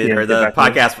vaccinated, or the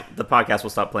podcast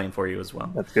will stop playing for you as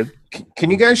well. That's good.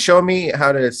 Can you guys show me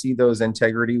how to see those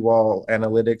integrity wall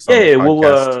analytics?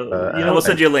 We'll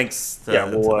send you links.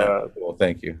 Well,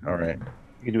 thank you. All right,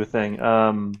 you can do a thing.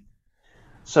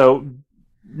 So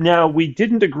now we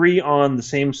didn't agree on the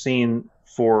same scene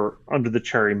for Under the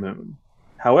Cherry Moon.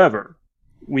 However,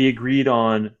 we agreed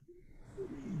on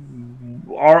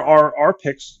our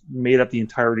picks made up the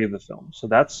entirety of the film. So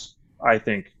that's, I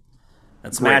think.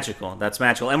 That's magical. That's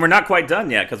magical. And we're not quite done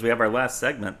yet because we have our last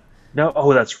segment. No.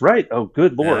 Oh, that's right. Oh,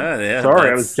 good Lord. Sorry,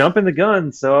 I was jumping the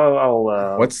gun. So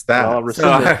I'll. What's that?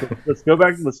 Let's go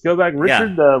back.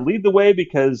 Richard, lead the way,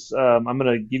 because I'm going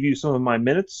to give you some of my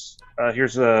minutes.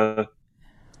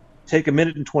 Take a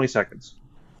minute and 20 seconds.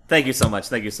 Thank you so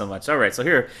much. All right. So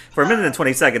here, for a minute and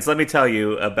 20 seconds, let me tell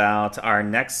you about our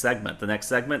next segment. The next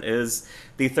segment is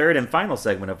the third and final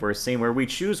segment of Worst Scene, where we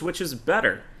choose which is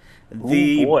better.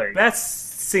 The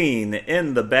best scene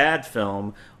in the bad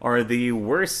film or the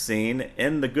worst scene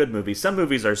in the good movie. Some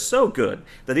movies are so good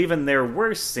that even their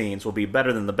worst scenes will be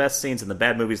better than the best scenes in the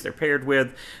bad movies they're paired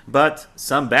with. But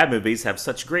some bad movies have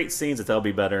such great scenes that they'll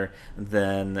be better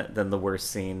than the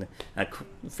worst scene,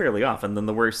 fairly often, than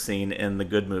the worst scene in the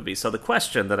good movie. So the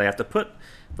question that I have to put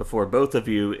before both of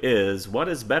you is, what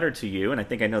is better to you? And I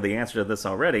think I know the answer to this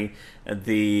already.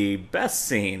 The best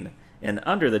scene in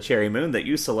Under the Cherry Moon that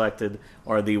you selected,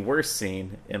 or the worst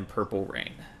scene in Purple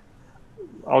Rain?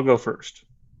 I'll go first.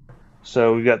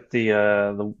 So we got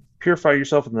the purify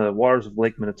yourself in the waters of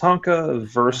Lake Minnetonka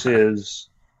versus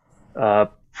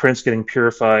Prince getting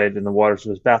purified in the waters of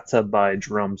his bathtub by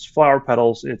Jerome's flower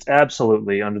petals. It's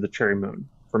absolutely Under the Cherry Moon.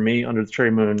 For me, Under the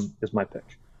Cherry Moon is my pick.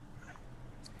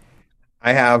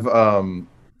 I have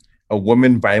a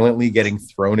woman violently getting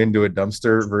thrown into a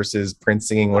dumpster versus Prince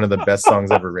singing one of the best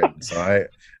songs ever written. So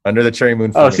Under the Cherry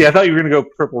Moon. I thought you were going to go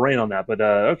Purple Rain on that, but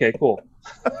okay, cool.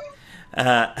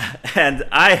 And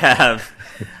I have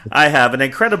an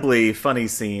incredibly funny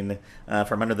scene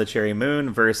from Under the Cherry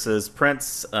Moon versus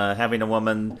Prince having a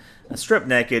woman strip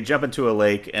naked, jump into a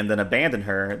lake, and then abandon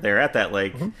her there at that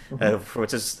lake,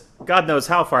 which is God knows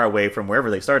how far away from wherever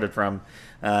they started from.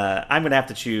 I'm going to have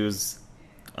to choose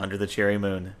Under the Cherry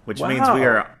Moon, which means we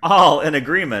are all in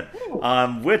agreement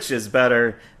on which is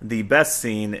better. The best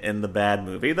scene in the bad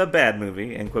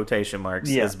movie, in quotation marks,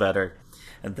 is better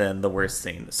than the worst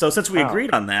scene. So since we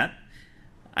agreed on that,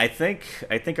 I think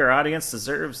our audience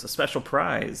deserves a special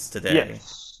prize today.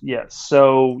 Yes.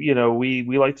 So,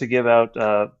 we like to give out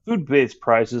food-based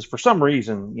prizes for some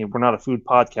reason. We're not a food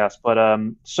podcast, but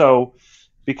so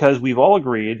because we've all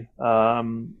agreed,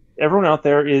 everyone out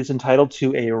there is entitled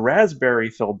to a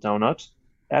raspberry-filled donut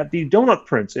at the Donut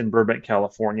Prince in Burbank,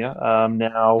 California.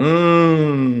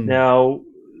 Now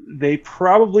they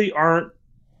probably aren't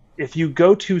if you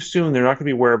go too soon, they're not going to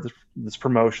be aware of this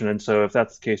promotion. And so if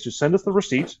that's the case, just send us the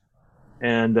receipt,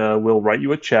 and we'll write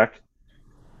you a check.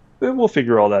 Then we'll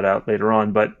figure all that out later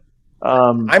on. But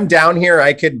I'm down here.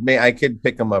 I could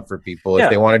pick them up for people if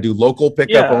they want to do local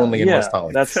pickup only in West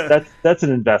Holly. That's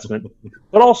an investment.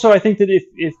 But also, I think that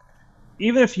if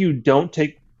even if you don't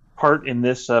take part in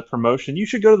this promotion, you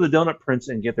should go to the Donut Prince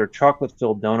and get their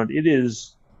chocolate-filled donut. It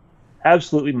is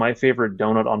absolutely my favorite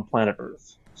donut on planet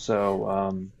Earth.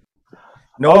 So,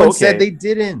 no one said they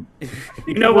didn't.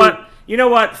 You know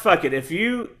what? Fuck it. If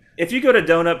you go to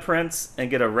Donut Prince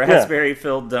and get a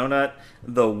raspberry-filled donut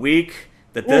the week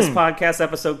that this podcast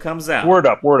episode comes out, word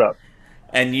up,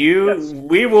 and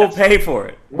we will pay for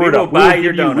it. We will buy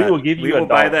your donut. We will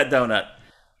buy that donut.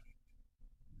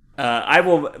 I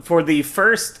will for the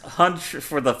first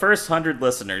 100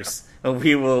 listeners.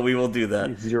 We will do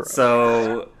that. 0.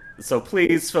 So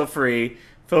please feel free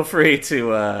to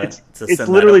send it's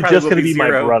literally that. just going to be my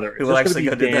brother. Who will actually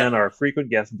go do Dan, that. our frequent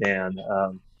guest, Dan.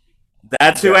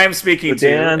 That's who I am speaking to,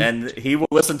 and he will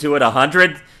listen to it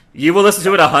 100. You will listen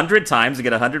to it 100 times and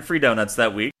get 100 free donuts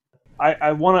that week.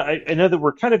 I know that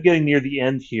we're kind of getting near the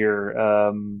end here,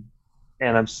 and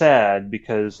I'm sad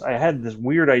because I had this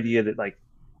weird idea that like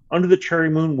Under the Cherry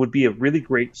Moon would be a really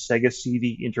great Sega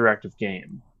CD interactive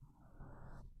game.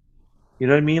 You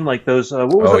know what I mean? Like those.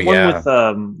 What was that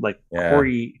one with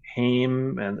Corey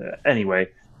Haim and anyway.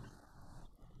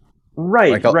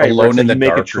 Right, like Alone in the make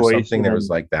Dark or something. There was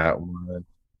like that one,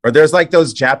 or there's like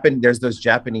those Japanese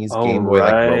Game Boy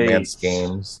like romance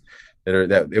games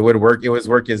that it would work. It was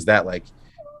work is that like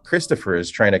Christopher is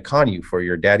trying to con you for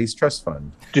your daddy's trust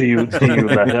fund. Do you let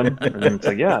him? And then it's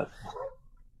like, yeah.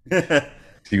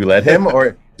 Do you let him,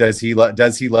 or does he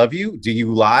love you? Do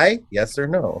you lie? Yes or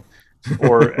no?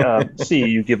 Or C,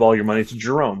 you give all your money to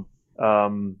Jerome,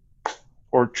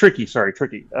 or Tricky. Sorry,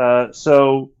 Tricky.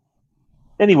 So.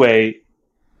 Anyway,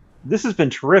 this has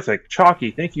been terrific. Chalky,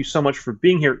 thank you so much for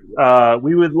being here.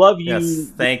 We would love you.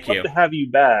 Yes, thank you. To have you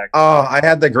back. Oh, I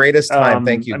had the greatest time.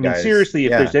 Thank you, guys. Seriously,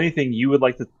 if there's anything you would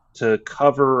like to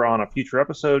cover on a future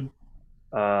episode,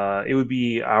 it would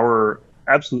be our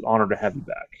absolute honor to have you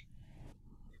back.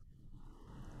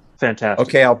 Fantastic.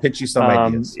 Okay, I'll pitch you some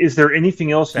ideas. Is there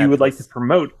anything else you would like to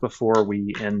promote before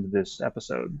we end this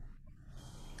episode?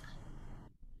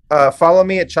 Follow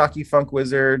me at Chalky Funk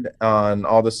Wizard on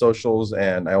all the socials,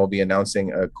 and I will be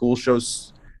announcing a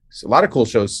lot of cool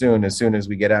shows soon. As soon as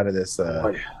we get out of this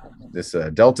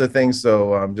Delta thing,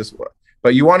 so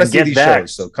but you want to see these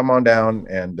shows, so come on down,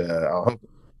 and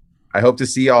I hope to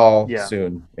see y'all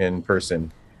soon in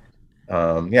person.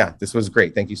 This was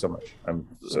great. Thank you so much.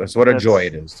 It's what a joy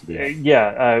it is to be.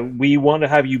 We want to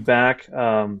have you back.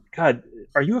 God,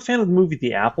 are you a fan of the movie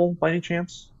The Apple by any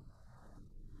chance?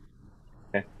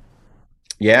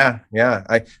 Yeah.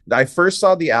 I first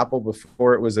saw The Apple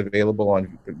before it was available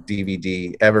on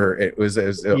DVD ever. It was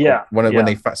when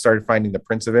they started finding the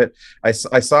prints of it. I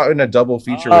saw it in a double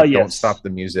feature with Don't Stop the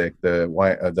Music,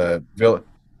 the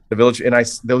Village, and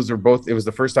those were both. It was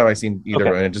the first time I seen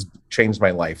either, and it just changed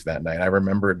my life that night. I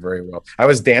remember it very well. I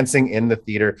was dancing in the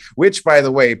theater, which, by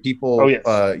the way, people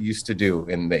used to do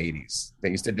in the 80s. They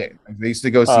used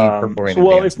to go see Purple Rain.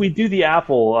 Well, if we do The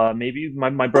Apple, maybe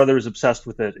my brother is obsessed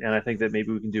with it, and I think that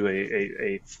maybe we can do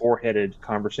a four-headed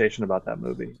conversation about that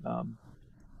movie. All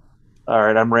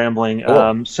right, I'm rambling.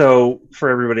 Cool. So for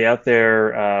everybody out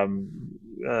there.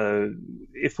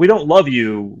 If we don't love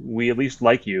you, we at least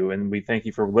like you, and we thank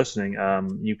you for listening.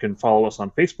 You can follow us on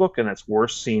Facebook, and that's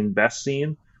Worst Scene, Best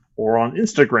Scene, or on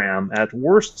Instagram at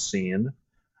Worst Scene.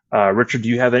 Richard, do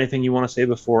you have anything you want to say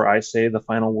before I say the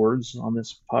final words on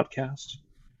this podcast?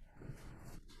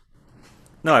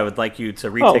 No, I would like you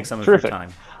to retake some of your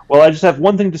time. Well, I just have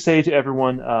one thing to say to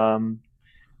everyone.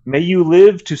 May you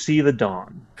live to see the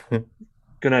dawn.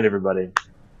 Good night, everybody.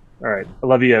 All right. I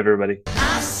love you, everybody.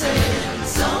 I said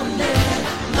someday.